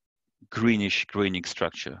kind of greenish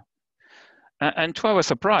structure. And to our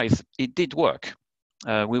surprise, it did work.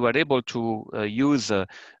 We were able to use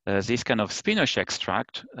this kind of spinach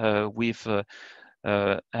extract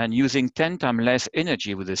and using 10 times less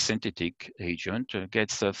energy with a synthetic agent,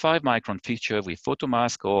 gets a 5 micron feature with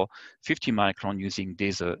photomask, or 50 micron using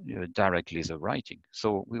direct laser writing.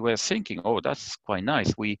 So we were thinking, oh, that's quite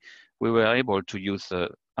nice. We were able to use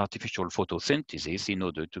artificial photosynthesis in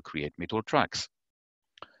order to create metal tracks.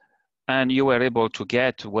 And you were able to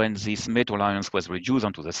get, when these metal ions was reduced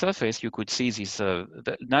onto the surface, you could see this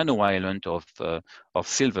the nano island of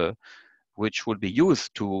silver, which will be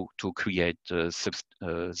used to create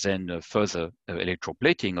then further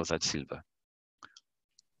electroplating of that silver.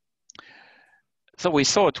 So we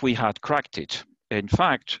thought we had cracked it. In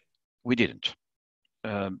fact, we didn't.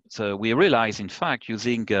 So we realized, in fact,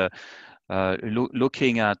 using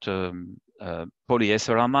looking at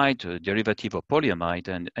polyetheramide, a derivative of polyamide,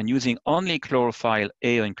 and using only chlorophyll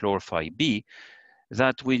A and chlorophyll B,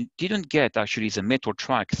 that we didn't get actually the metal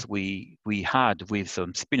tracks we had with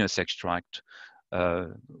some spinach extract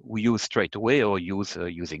we use straight away, or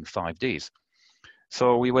using 5 days.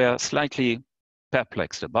 So we were slightly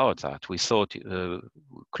perplexed about that. We thought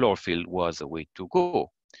chlorophyll was a way to go.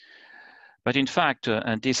 But in fact,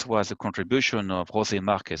 and this was a contribution of José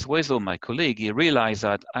Márquez Hueso, my colleague, he realized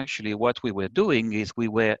that actually what we were doing is we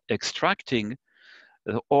were extracting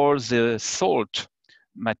all the salt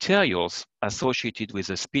materials associated with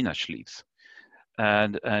the spinach leaves.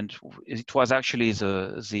 And it was actually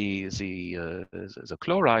the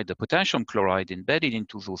chloride, the potassium chloride embedded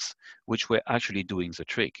into those, which were actually doing the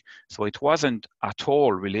trick. So it wasn't at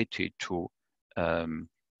all related to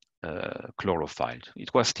chlorophyll.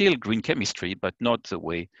 It was still green chemistry, but not the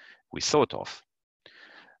way we thought of.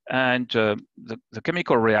 And the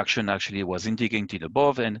chemical reaction actually was indicated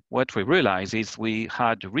above. And what we realized is we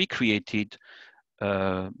had recreated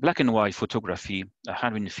black and white photography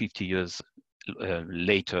 150 years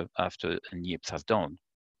later, after Niepce has done.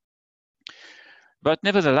 But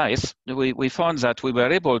nevertheless, we found that we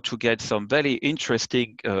were able to get some very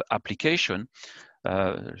interesting application.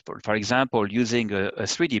 For example, using a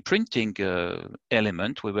 3D printing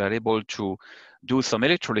element, we were able to do some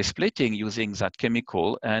electrolysis plating using that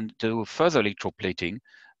chemical, and do further electroplating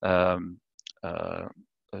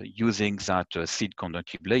using that seed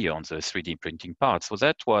conductive layer on the 3D printing part. So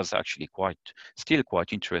that was actually still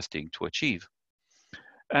quite interesting to achieve.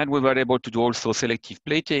 And we were able to do also selective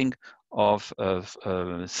plating of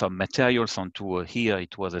some materials onto here.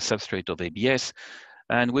 It was a substrate of ABS,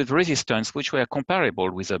 and with resistance which were comparable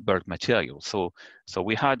with a bulk material. So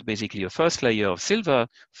we had basically a first layer of silver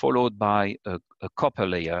followed by a copper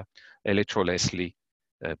layer electrolessly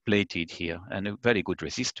plated here, and a very good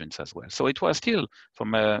resistance as well. So it was still,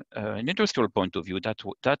 from an industrial point of view,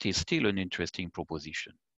 that is still an interesting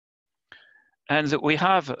proposition. And we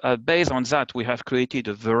have, based on that, we have created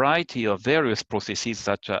a variety of various processes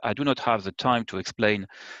that I do not have the time to explain,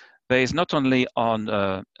 based not only on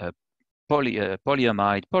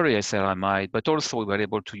polyamide, polyaceramide, but also we were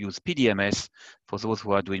able to use PDMS. For those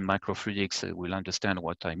who are doing microfluidics will understand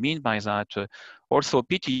what I mean by that. Also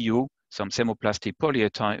PTU, some thermoplastic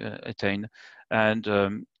polyethylene, and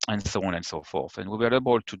so on and so forth. And we were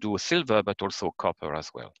able to do silver, but also copper as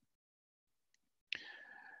well.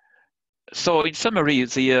 So in summary,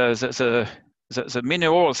 the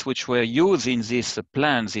minerals which were used in this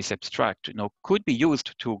plan, this abstract, could be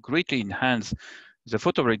used to greatly enhance the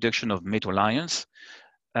photoreduction of metal ions.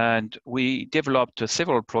 And we developed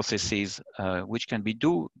several processes which can be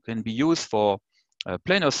used for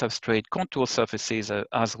planar substrate, contour surfaces,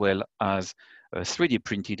 as well as 3D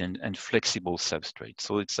printed and flexible substrate.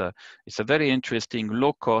 So it's a very interesting,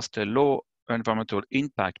 low cost, low environmental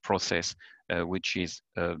impact process which is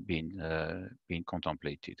being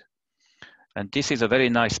contemplated. And this is a very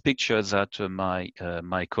nice picture that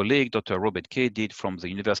my colleague, Dr. Robert Kay, did from the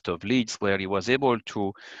University of Leeds, where he was able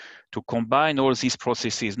to combine all these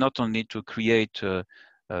processes, not only to create the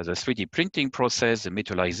 3D printing process, the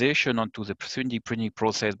metallisation onto the 3D printing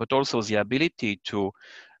process, but also the ability to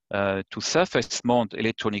surface mount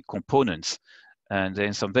electronic components. And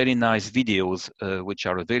then some very nice videos which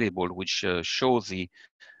are available, which show the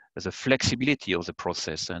flexibility of the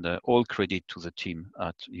process, and all credit to the team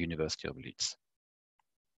at University of Leeds.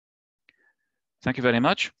 Thank you very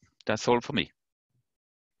much. That's all for me.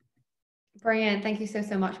 Brilliant. Thank you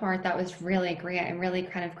so much, Marc. That was really great, and really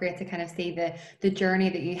kind of great to kind of see the journey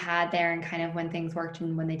that you had there, and kind of when things worked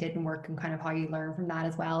and when they didn't work, and kind of how you learned from that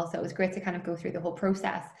as well. So it was great to kind of go through the whole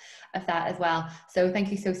process of that as well. So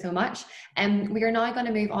thank you so much. We are now going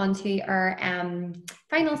to move on to our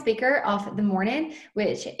final speaker of the morning,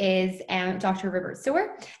 which is Dr. Rupert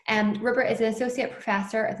Sower. Rupert is an associate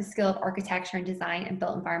professor at the School of Architecture and Design and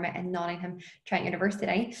Built Environment in Nottingham, Trent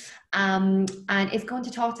University, and is going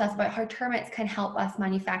to talk to us about how termites can help us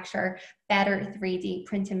manufacture better 3D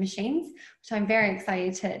printing machines, which I'm very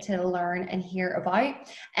excited to learn and hear about.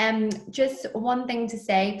 Just one thing to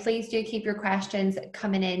say, please do keep your questions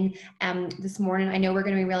coming in this morning. I know we're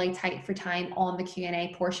going to be really tight for time on the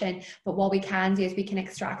Q&A portion, but what we can do is we can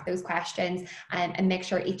extract those questions and make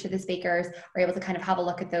sure each of the speakers are able to kind of have a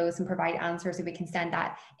look at those and provide answers, so we can send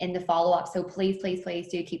that in the follow-up. So please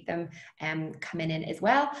do keep them coming in as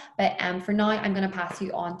well. But for now, I'm going to pass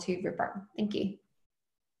you on to Rupert. Thank you.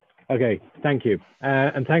 Okay, thank you.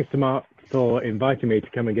 And thanks to Marc for inviting me to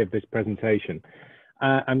come and give this presentation.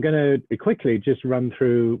 I'm going to quickly just run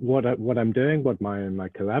through what I'm doing, what my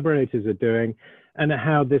collaborators are doing, and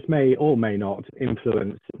how this may or may not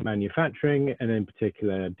influence manufacturing, and in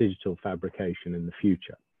particular digital fabrication in the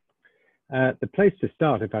future. The place to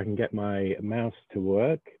start, if I can get my mouse to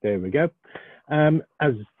work, there we go.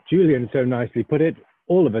 As Julian so nicely put it,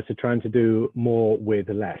 all of us are trying to do more with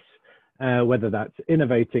less. Whether that's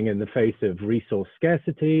innovating in the face of resource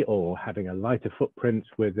scarcity, or having a lighter footprint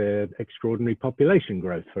with extraordinary population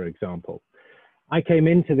growth, for example. I came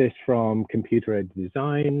into this from computer-aided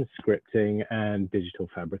design, scripting, and digital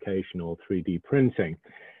fabrication, or 3D printing.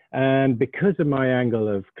 And because of my angle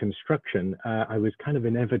of construction, I was kind of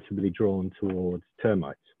inevitably drawn towards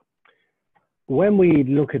termites. When we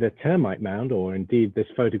look at a termite mound, or indeed this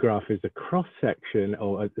photograph is a cross-section,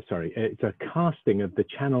 or sorry, it's a casting of the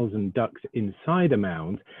channels and ducts inside a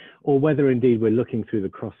mound, or whether indeed we're looking through the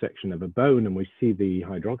cross-section of a bone and we see the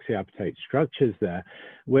hydroxyapatite structures there,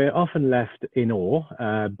 we're often left in awe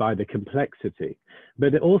by the complexity,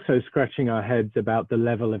 but also scratching our heads about the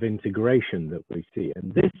level of integration that we see.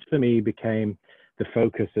 And this, for me, became the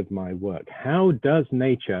focus of my work. How does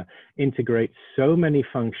nature integrate so many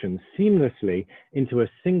functions seamlessly into a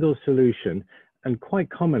single solution, and quite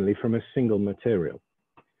commonly from a single material?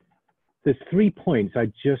 There's 3 points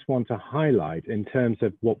I just want to highlight in terms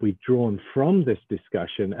of what we've drawn from this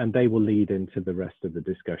discussion, and they will lead into the rest of the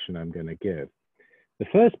discussion I'm going to give. The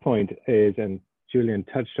first point is, and Julian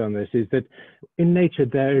touched on this, is that in nature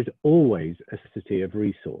there is always a scarcity of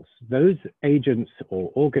resource. Those agents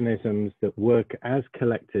or organisms that work as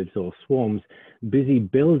collectives or swarms, busy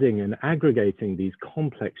building and aggregating these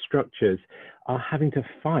complex structures, are having to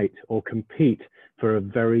fight or compete for a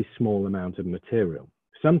very small amount of material.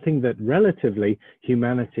 Something that relatively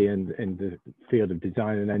humanity and in the field of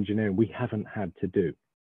design and engineering we haven't had to do.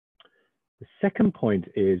 The second point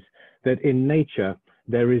is that in nature,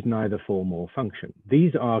 there is neither form or function.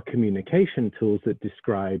 These are communication tools that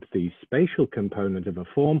describe the spatial component of a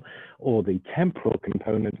form or the temporal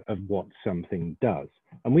component of what something does.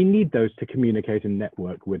 And we need those to communicate and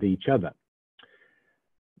network with each other.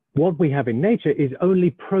 What we have in nature is only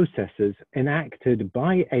processes enacted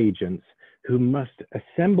by agents who must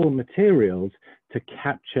assemble materials to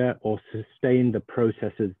capture or sustain the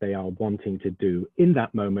processes they are wanting to do in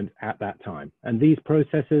that moment at that time. And these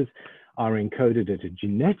processes are encoded at a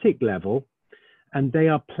genetic level, and they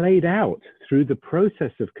are played out through the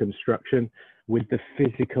process of construction with the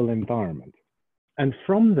physical environment. And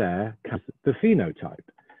from there comes the phenotype.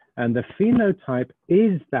 And the phenotype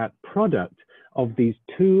is that product of these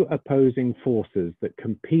two opposing forces that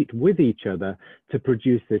compete with each other to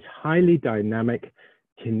produce this highly dynamic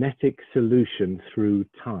kinetic solution through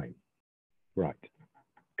time. Right,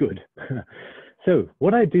 good. So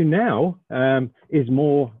what I do now is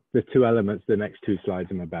more the two elements, the next two slides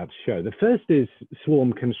I'm about to show. The first is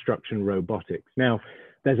swarm construction robotics. Now,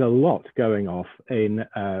 there's a lot going off in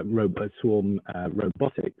swarm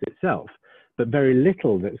robotics itself, but very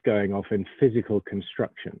little that's going off in physical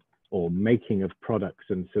construction or making of products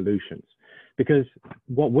and solutions. Because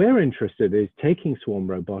what we're interested in is taking swarm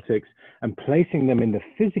robotics and placing them in the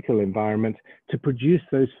physical environment to produce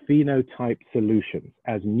those phenotype solutions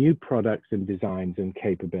as new products and designs and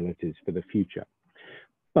capabilities for the future.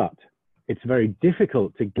 But it's very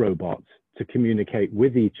difficult to get robots to communicate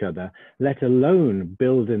with each other, let alone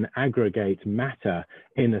build and aggregate matter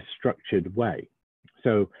in a structured way.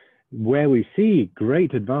 So where we see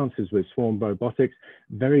great advances with swarm robotics,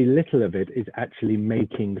 very little of it is actually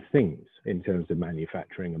making things in terms of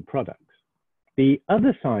manufacturing and products. The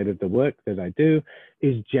other side of the work that I do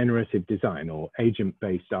is generative design or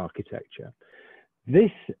agent-based architecture.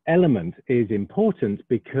 This element is important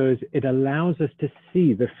because it allows us to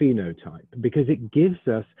see the phenotype, because it gives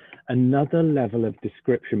us another level of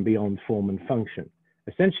description beyond form and function.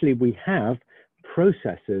 Essentially, we have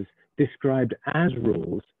processes described as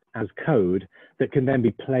rules, as code, that can then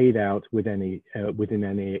be played out with within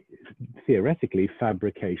any theoretically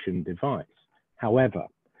fabrication device. However,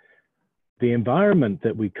 the environment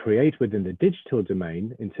that we create within the digital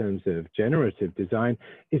domain in terms of generative design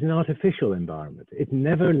is an artificial environment. It's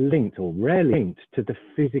never linked or rarely linked to the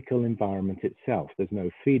physical environment itself. There's no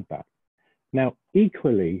feedback. Now,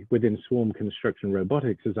 equally within swarm construction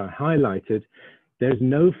robotics, as I highlighted, there's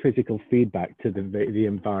no physical feedback to the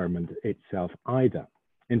environment itself either.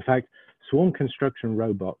 In fact, swarm construction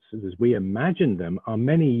robots, as we imagine them, are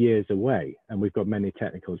many years away, and we've got many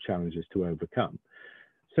technical challenges to overcome.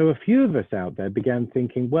 So a few of us out there began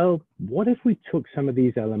thinking, well, what if we took some of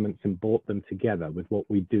these elements and brought them together with what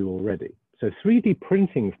we do already? So 3D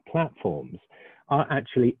printing platforms are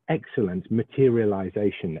actually excellent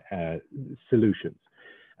materialization solutions.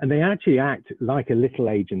 And they actually act like a little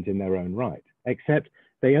agent in their own right, except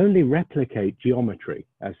they only replicate geometry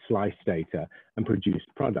as slice data and produce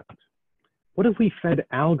products. What if we fed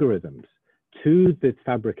algorithms to the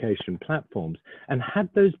fabrication platforms and had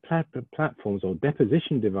those platforms or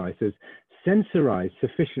deposition devices sensorized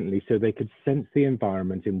sufficiently so they could sense the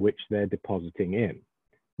environment in which they're depositing in?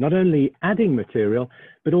 Not only adding material,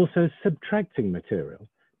 but also subtracting material.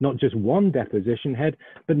 Not just one deposition head,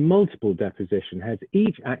 but multiple deposition heads,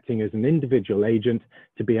 each acting as an individual agent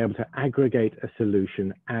to be able to aggregate a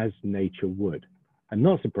solution as nature would. And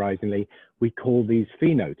not surprisingly, we call these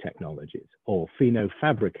phenotechnologies, or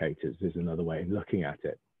phenofabricators is another way of looking at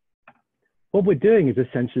it. What we're doing is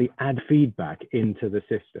essentially add feedback into the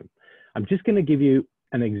system. I'm just going to give you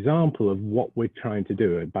an example of what we're trying to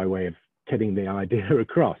do by way of getting the idea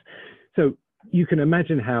across. So you can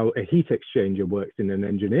imagine how a heat exchanger works in an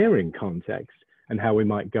engineering context and how we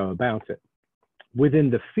might go about it. Within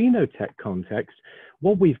the phenotech context,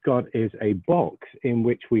 what we've got is a box in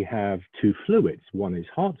which we have two fluids. One is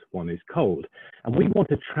hot, one is cold, and we want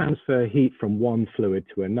to transfer heat from one fluid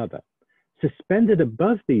to another. Suspended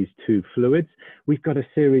above these two fluids, we've got a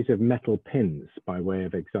series of metal pins, by way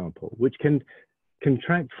of example, which can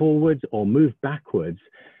contract forwards or move backwards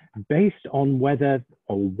based on whether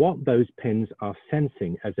or what those pins are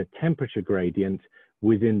sensing as a temperature gradient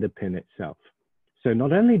within the pin itself. So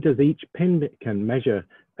not only does each pin can measure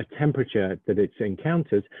a temperature that it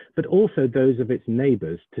encounters, but also those of its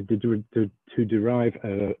neighbors to derive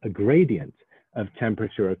a gradient of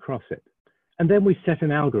temperature across it. And then we set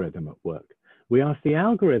an algorithm at work. We ask the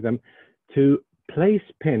algorithm to place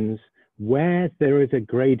pins where there is a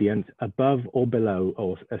gradient above or below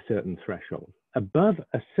or a certain threshold. Above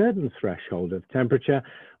a certain threshold of temperature,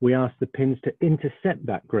 we ask the pins to intercept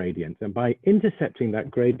that gradient. And by intercepting that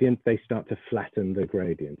gradient, they start to flatten the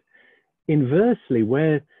gradient. Inversely,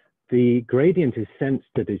 where the gradient is sensed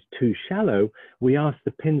that is too shallow, we ask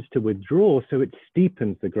the pins to withdraw so it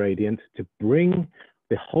steepens the gradient to bring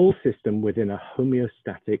the whole system within a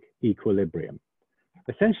homeostatic equilibrium.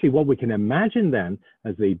 Essentially, what we can imagine then,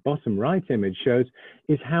 as the bottom right image shows,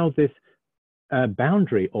 is how this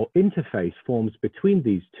boundary or interface forms between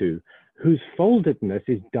these two, whose foldedness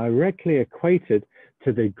is directly equated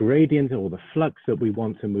to the gradient or the flux that we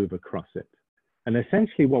want to move across it. And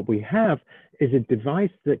essentially what we have is a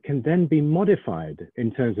device that can then be modified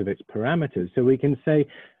in terms of its parameters. So we can say,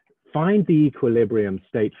 find the equilibrium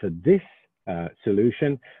state for this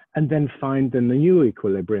solution, and then find the new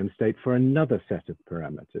equilibrium state for another set of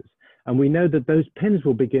parameters. And we know that those pins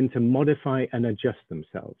will begin to modify and adjust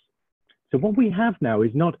themselves. So what we have now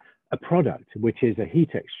is not a product, which is a heat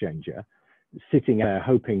exchanger, sitting there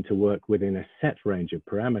hoping to work within a set range of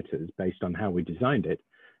parameters based on how we designed it.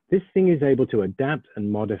 This thing is able to adapt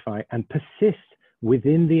and modify and persist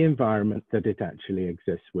within the environment that it actually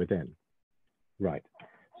exists within. Right.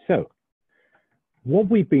 So what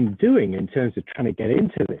we've been doing in terms of trying to get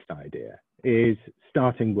into this idea is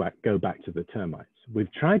go back to the termites.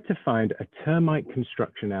 We've tried to find a termite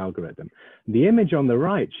construction algorithm. The image on the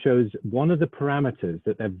right shows one of the parameters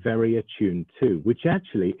that they're very attuned to, which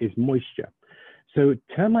actually is moisture. So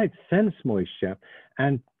termites sense moisture,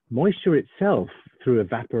 and moisture itself, through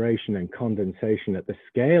evaporation and condensation at the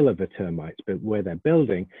scale of the termites, but where they're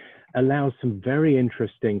building, allows some very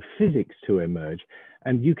interesting physics to emerge.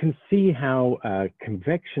 And you can see how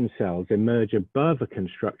convection cells emerge above a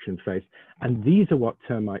construction phase, and these are what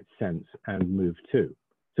termites sense and move to.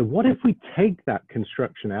 So what if we take that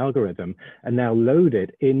construction algorithm and now load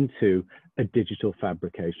it into a digital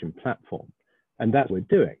fabrication platform? And that's what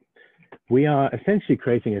we're doing. We are essentially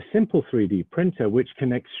creating a simple 3D printer which can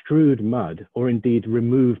extrude mud, or indeed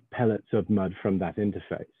remove pellets of mud from that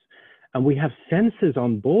interface. And we have sensors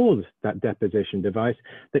on board that deposition device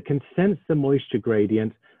that can sense the moisture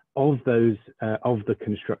gradient of those of the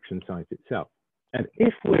construction site itself. And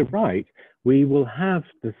if we're right, we will have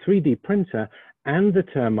the 3D printer and the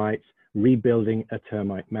termites rebuilding a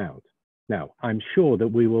termite mound. Now, I'm sure that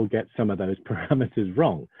we will get some of those parameters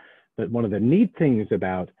wrong, but one of the neat things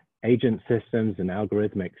about agent systems and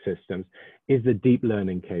algorithmic systems is the deep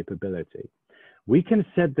learning capability. We can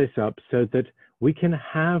set this up so that we can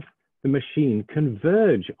have the machine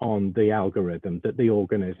converge on the algorithm that the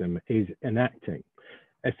organism is enacting,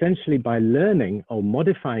 essentially by learning or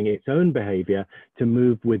modifying its own behavior to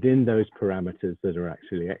move within those parameters that are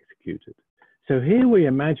actually executed. So here we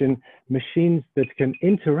imagine machines that can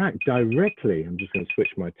interact directly, I'm just going to switch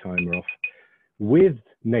my timer off, with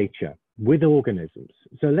nature, with organisms.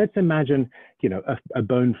 So let's imagine, a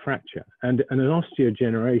bone fracture and an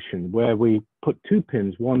osteogeneration where we put two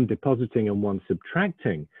pins, one depositing and one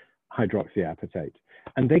subtracting hydroxyapatite,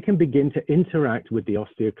 and they can begin to interact with the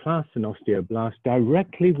osteoclasts and osteoblasts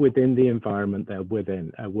directly within the environment they're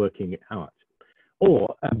within, working out.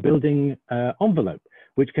 Or a building envelope,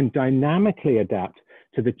 which can dynamically adapt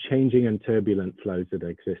to the changing and turbulent flows that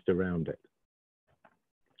exist around it.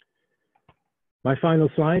 My final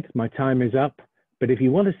slide, my time is up, but if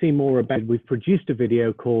you want to see more about it, we've produced a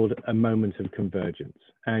video called A Moment of Convergence,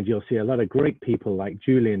 and you'll see a lot of great people like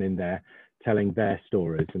Julian in there telling their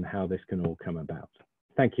stories and how this can all come about.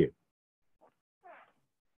 Thank you.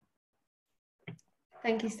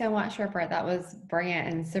 Thank you so much, Rupert. That was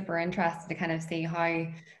brilliant and super interesting to kind of see how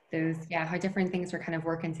those, how different things are kind of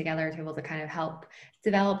working together to be able to kind of help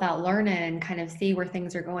develop that learning and kind of see where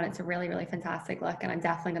things are going. It's a really, really fantastic look, and I'm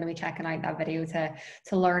definitely going to be checking out that video to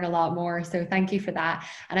learn a lot more. So thank you for that.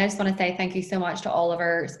 And I just want to say thank you so much to all of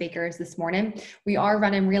our speakers this morning. We are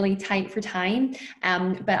running really tight for time,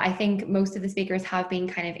 but I think most of the speakers have been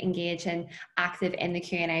kind of engaged and active in the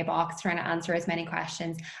Q&A box, trying to answer as many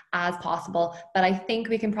questions as possible. But I think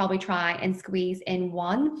we can probably try and squeeze in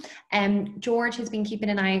one. George has been keeping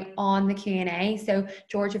an eye on the Q&A. So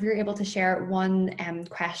George, if you're able to share one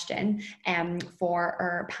question for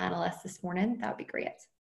our panelists this morning, that would be great.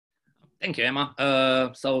 Thank you,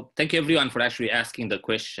 Emma. So thank you everyone for actually asking the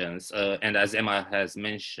questions. And as Emma has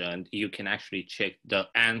mentioned, you can actually check the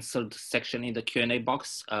answered section in the Q&A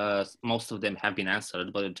box. Most of them have been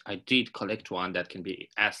answered, but I did collect one that can be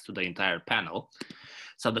asked to the entire panel.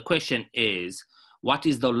 So the question is, what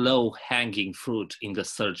is the low-hanging fruit in the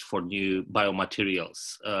search for new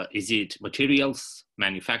biomaterials? Is it materials,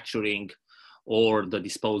 manufacturing, or the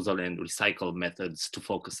disposal and recycle methods to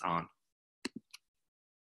focus on?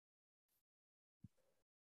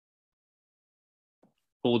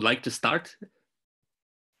 Who would like to start?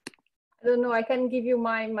 I don't know, I can give you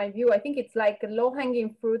my view. I think it's like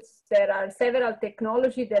low-hanging fruits. There are several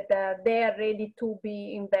technologies that they are ready to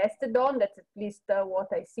be invested on. That's at least what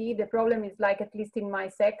I see. The problem is, like, at least in my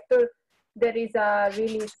sector, there is a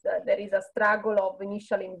struggle of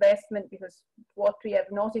initial investment, because what we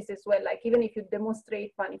have noticed as well, like, even if you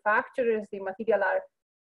demonstrate manufacturers, the material are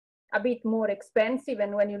a bit more expensive.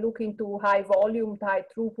 And when you look into high volume, high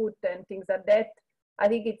throughput and things like that, I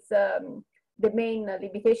think it's the main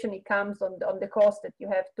limitation. It comes on the cost that you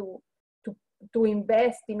have to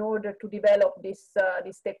invest in order to develop this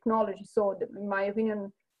technology. So in my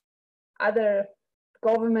opinion, other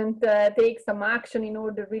government take some action in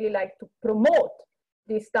order really like to promote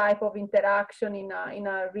this type of interaction in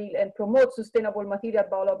a real, and promote sustainable material,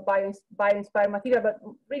 bio-inspired material, but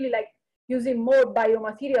really like using more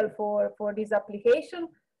biomaterial for this application,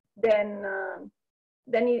 then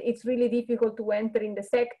it's really difficult to enter in the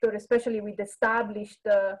sector, especially with established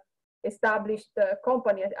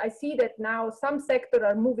company. I see that now some sectors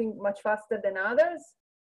are moving much faster than others,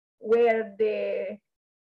 where the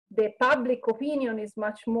public opinion is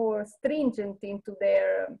much more stringent into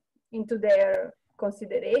their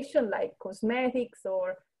consideration, like cosmetics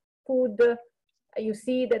or food. You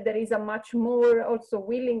see that there is a much more also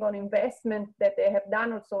willing on investment that they have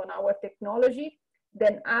done also on our technology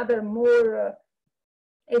than other more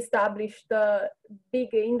established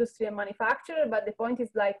big industry and manufacturer. But the point is,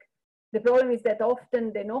 like, the problem is that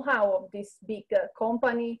often the know-how of this big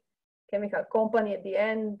chemical company at the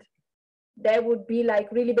end, that would be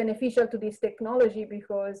like really beneficial to this technology,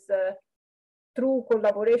 because through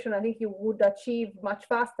collaboration, I think you would achieve much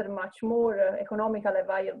faster, much more economical and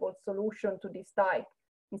viable solution to this type.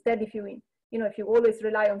 Instead, if you always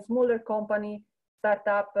rely on smaller company,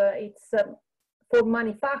 startup, it's for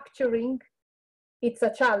manufacturing, it's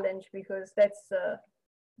a challenge, because that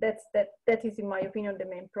is, in my opinion, the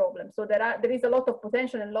main problem. So there is a lot of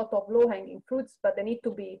potential and a lot of low-hanging fruits, but they need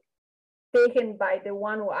to be taken by the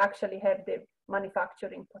one who actually have the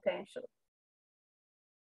manufacturing potential.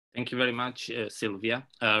 Thank you very much, Sylvia.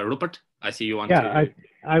 Rupert, I see you want to... Yeah,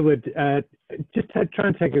 I would just try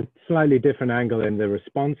and take a slightly different angle in the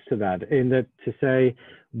response to that, in that to say,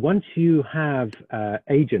 once you have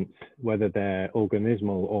agents, whether they're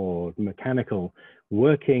organismal or mechanical,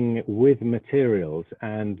 working with materials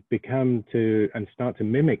and start to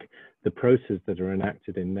mimic the processes that are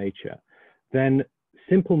enacted in nature, then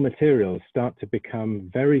simple materials start to become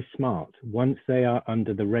very smart once they are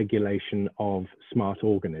under the regulation of smart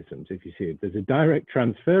organisms. If you see it, there's a direct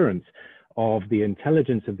transference of the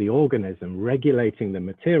intelligence of the organism regulating the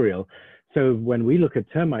material. So when we look at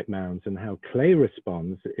termite mounds and how clay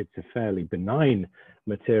responds, it's a fairly benign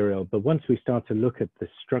material. But once we start to look at the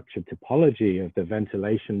structure topology of the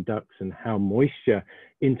ventilation ducts and how moisture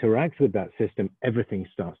interacts with that system, everything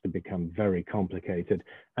starts to become very complicated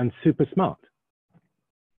and super smart.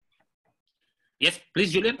 Yes,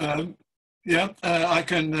 please, Julian. I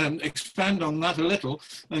can expand on that a little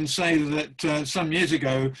and say that some years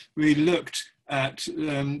ago, we looked at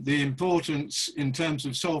the importance in terms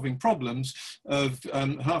of solving problems of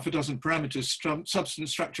half a dozen parameters: substance,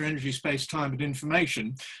 structure, energy, space, time, and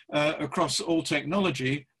information across all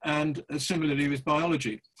technology, and similarly with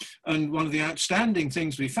biology. And one of the outstanding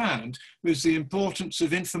things we found was the importance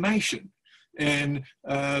of information in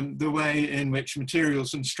the way in which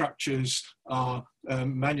materials and structures are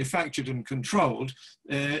manufactured and controlled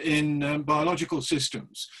in biological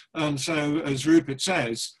systems. And so, as Rupert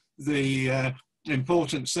says, the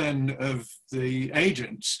importance then of the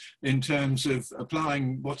agents in terms of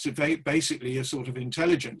applying what's basically a sort of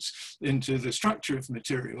intelligence into the structure of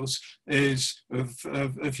materials is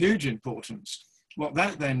of huge importance. What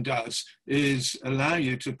that then does is allow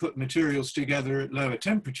you to put materials together at lower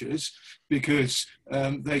temperatures, because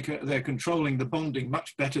they're controlling the bonding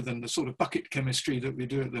much better than the sort of bucket chemistry that we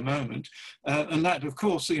do at the moment. And that, of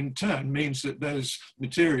course, in turn means that those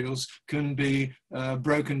materials can be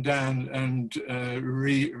broken down and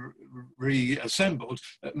reassembled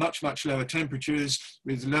at much, much lower temperatures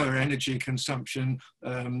with lower energy consumption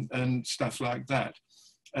and stuff like that.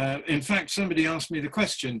 In fact, somebody asked me the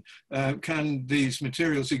question, can these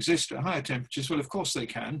materials exist at higher temperatures? Well, of course they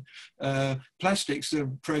can. Plastics are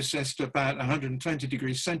processed about 120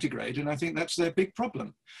 degrees centigrade, and I think that's their big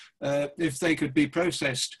problem. If they could be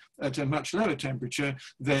processed at a much lower temperature,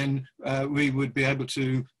 then we would be able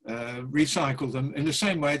to recycle them in the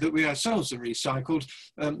same way that we ourselves are recycled.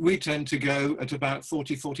 We tend to go at about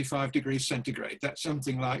 40, 45 degrees centigrade. That's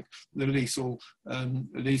something like the lethal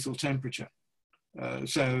temperature.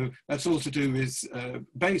 So that's all to do with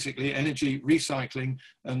basically energy recycling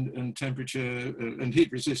and temperature and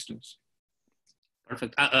heat resistance.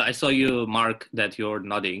 Perfect. I saw you, Mark, that you're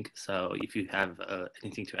nodding. So if you have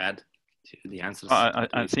anything to add to the answers,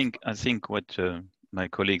 I think what my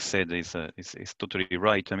colleague said is totally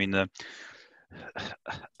right. I mean,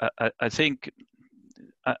 I think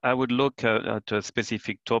I would look at a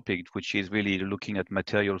specific topic, which is really looking at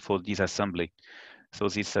material for disassembly. So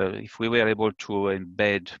this, if we were able to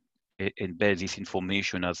embed this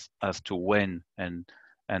information as to when and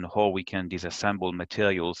how we can disassemble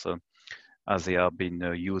materials as they are being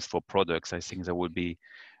used for products, I think that we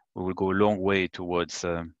will go a long way towards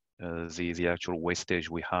the actual wastage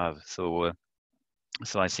we have. So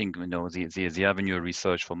so I think, you know, the avenue of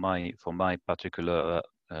research for my particular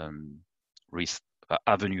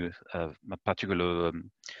avenue, my particular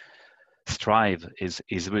strive is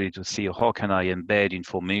really to see how can I embed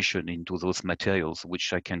information into those materials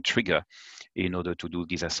which I can trigger in order to do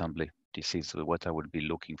disassembly. This is what I will be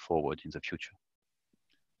looking forward in the future.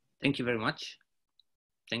 Thank you very much.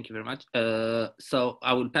 Thank you very much. So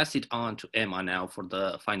I will pass it on to Emma now for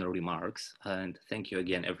the final remarks. And thank you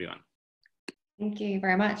again, everyone. Thank you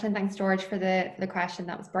very much, and thanks, George, for the question.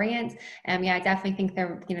 That was brilliant. Yeah, I definitely think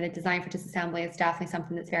the design for disassembly is definitely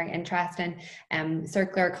something that's very interesting.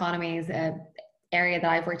 Circular economy is an area that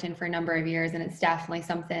I've worked in for a number of years, and it's definitely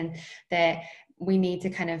something that we need to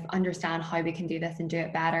kind of understand how we can do this and do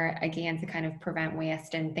it better, again, to kind of prevent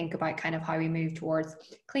waste and think about kind of how we move towards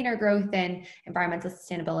cleaner growth and environmental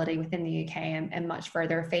sustainability within the UK and much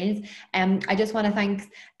further afield. I just want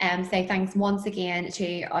to say thanks once again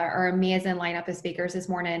to our amazing lineup of speakers this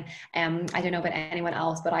morning. I don't know about anyone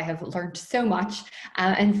else, but I have learned so much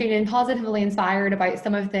and feeling positively inspired about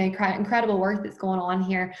some of the incredible work that's going on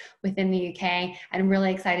here within the UK. And I'm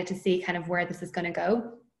really excited to see kind of where this is going to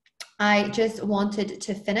go. I just wanted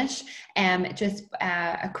to finish just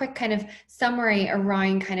a quick kind of summary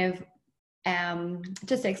around kind of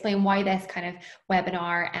just to explain why this kind of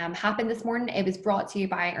webinar happened this morning. It was brought to you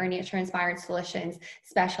by our Nature Inspired Solutions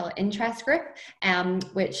Special Interest Group,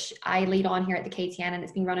 which I lead on here at the KTN, and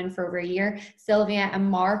it's been running for over a year. Sylvia and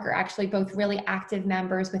Marc are actually both really active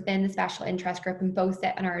members within the Special Interest Group and both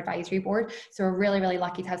sit on our advisory board. So we're really, really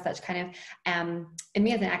lucky to have such kind of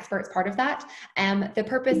amazing experts part of that. The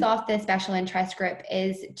purpose of the Special Interest Group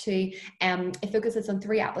is to, it focuses on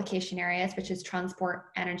 3 application areas, which is transport,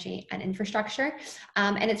 energy, and infrastructure.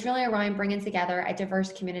 And it's really around bringing together a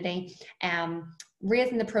diverse community,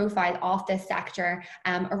 raising the profile of this sector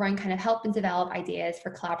around kind of helping develop ideas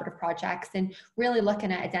for collaborative projects and really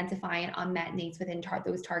looking at identifying unmet needs within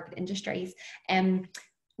those target industries.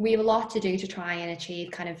 We have a lot to do to try and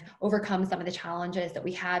achieve kind of overcome some of the challenges that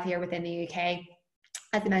we have here within the UK.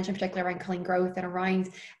 As I mentioned, particularly around clean growth and around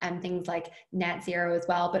things like net zero as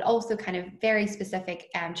well, but also kind of very specific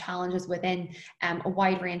challenges within a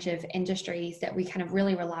wide range of industries that we kind of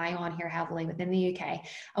really rely on here heavily within the UK.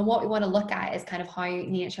 And what we want to look at is kind of how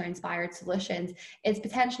nature-inspired solutions is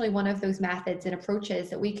potentially one of those methods and approaches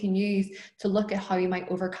that we can use to look at how we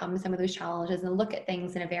might overcome some of those challenges and look at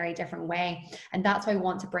things in a very different way. And that's why we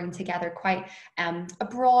want to bring together quite a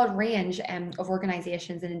broad range of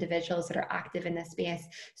organisations and individuals that are active in this space.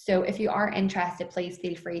 So if you are interested, please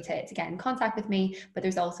feel free to get in contact with me, but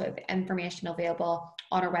there's also information available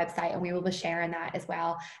on our website, and we will be sharing that as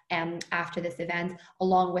well after this event,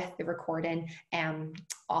 along with the recording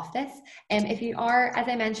of this. If you are, as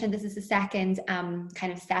I mentioned, this is the second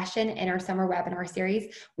kind of session in our summer webinar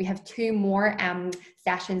series. We have 2 more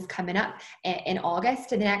sessions coming up in August.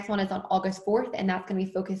 The next one is on August 4th, and that's going to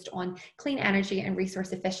be focused on clean energy and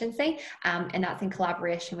resource efficiency, and that's in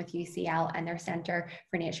collaboration with UCL and their Centre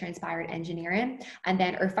for Nature Inspired Engineering. And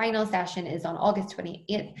then our final session is on August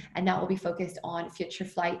 28th, and that will be focused on future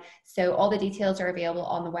flight. So all the details are available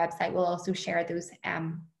on the website. We'll also share those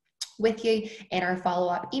with you in our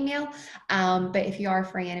follow-up email, but if you are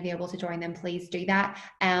free and available to join them, please do that.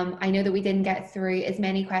 I know that we didn't get through as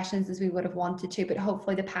many questions as we would have wanted to, but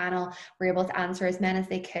hopefully the panel were able to answer as many as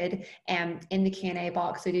they could in the Q&A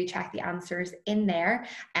box, so do check the answers in there,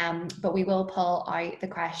 but we will pull out the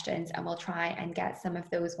questions and we'll try and get some of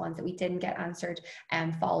those ones that we didn't get answered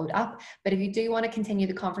followed up. But if you do want to continue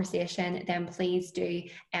the conversation, then please do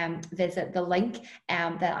visit the link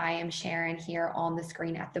that I am sharing here on the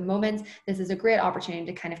screen at the moment. This is a great opportunity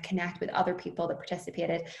to kind of connect with other people that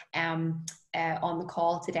participated on the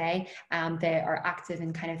call today that are active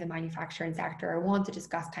in kind of the manufacturing sector or want to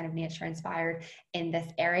discuss kind of nature inspired in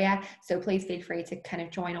this area. So please feel free to kind of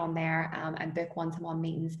join on there and book one-to-one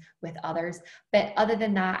meetings with others. But other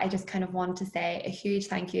than that, I just kind of want to say a huge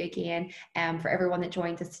thank you again for everyone that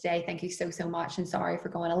joined us today. Thank you so much, and sorry for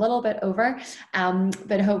going a little bit over,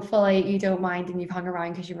 but hopefully you don't mind and you've hung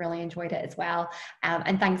around because you really enjoyed it as well.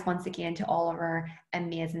 And thanks once again to all of our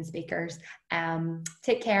amazing speakers.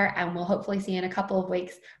 Take care, and we'll hopefully see you in a couple of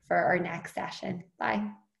weeks for our next session.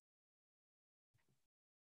 Bye.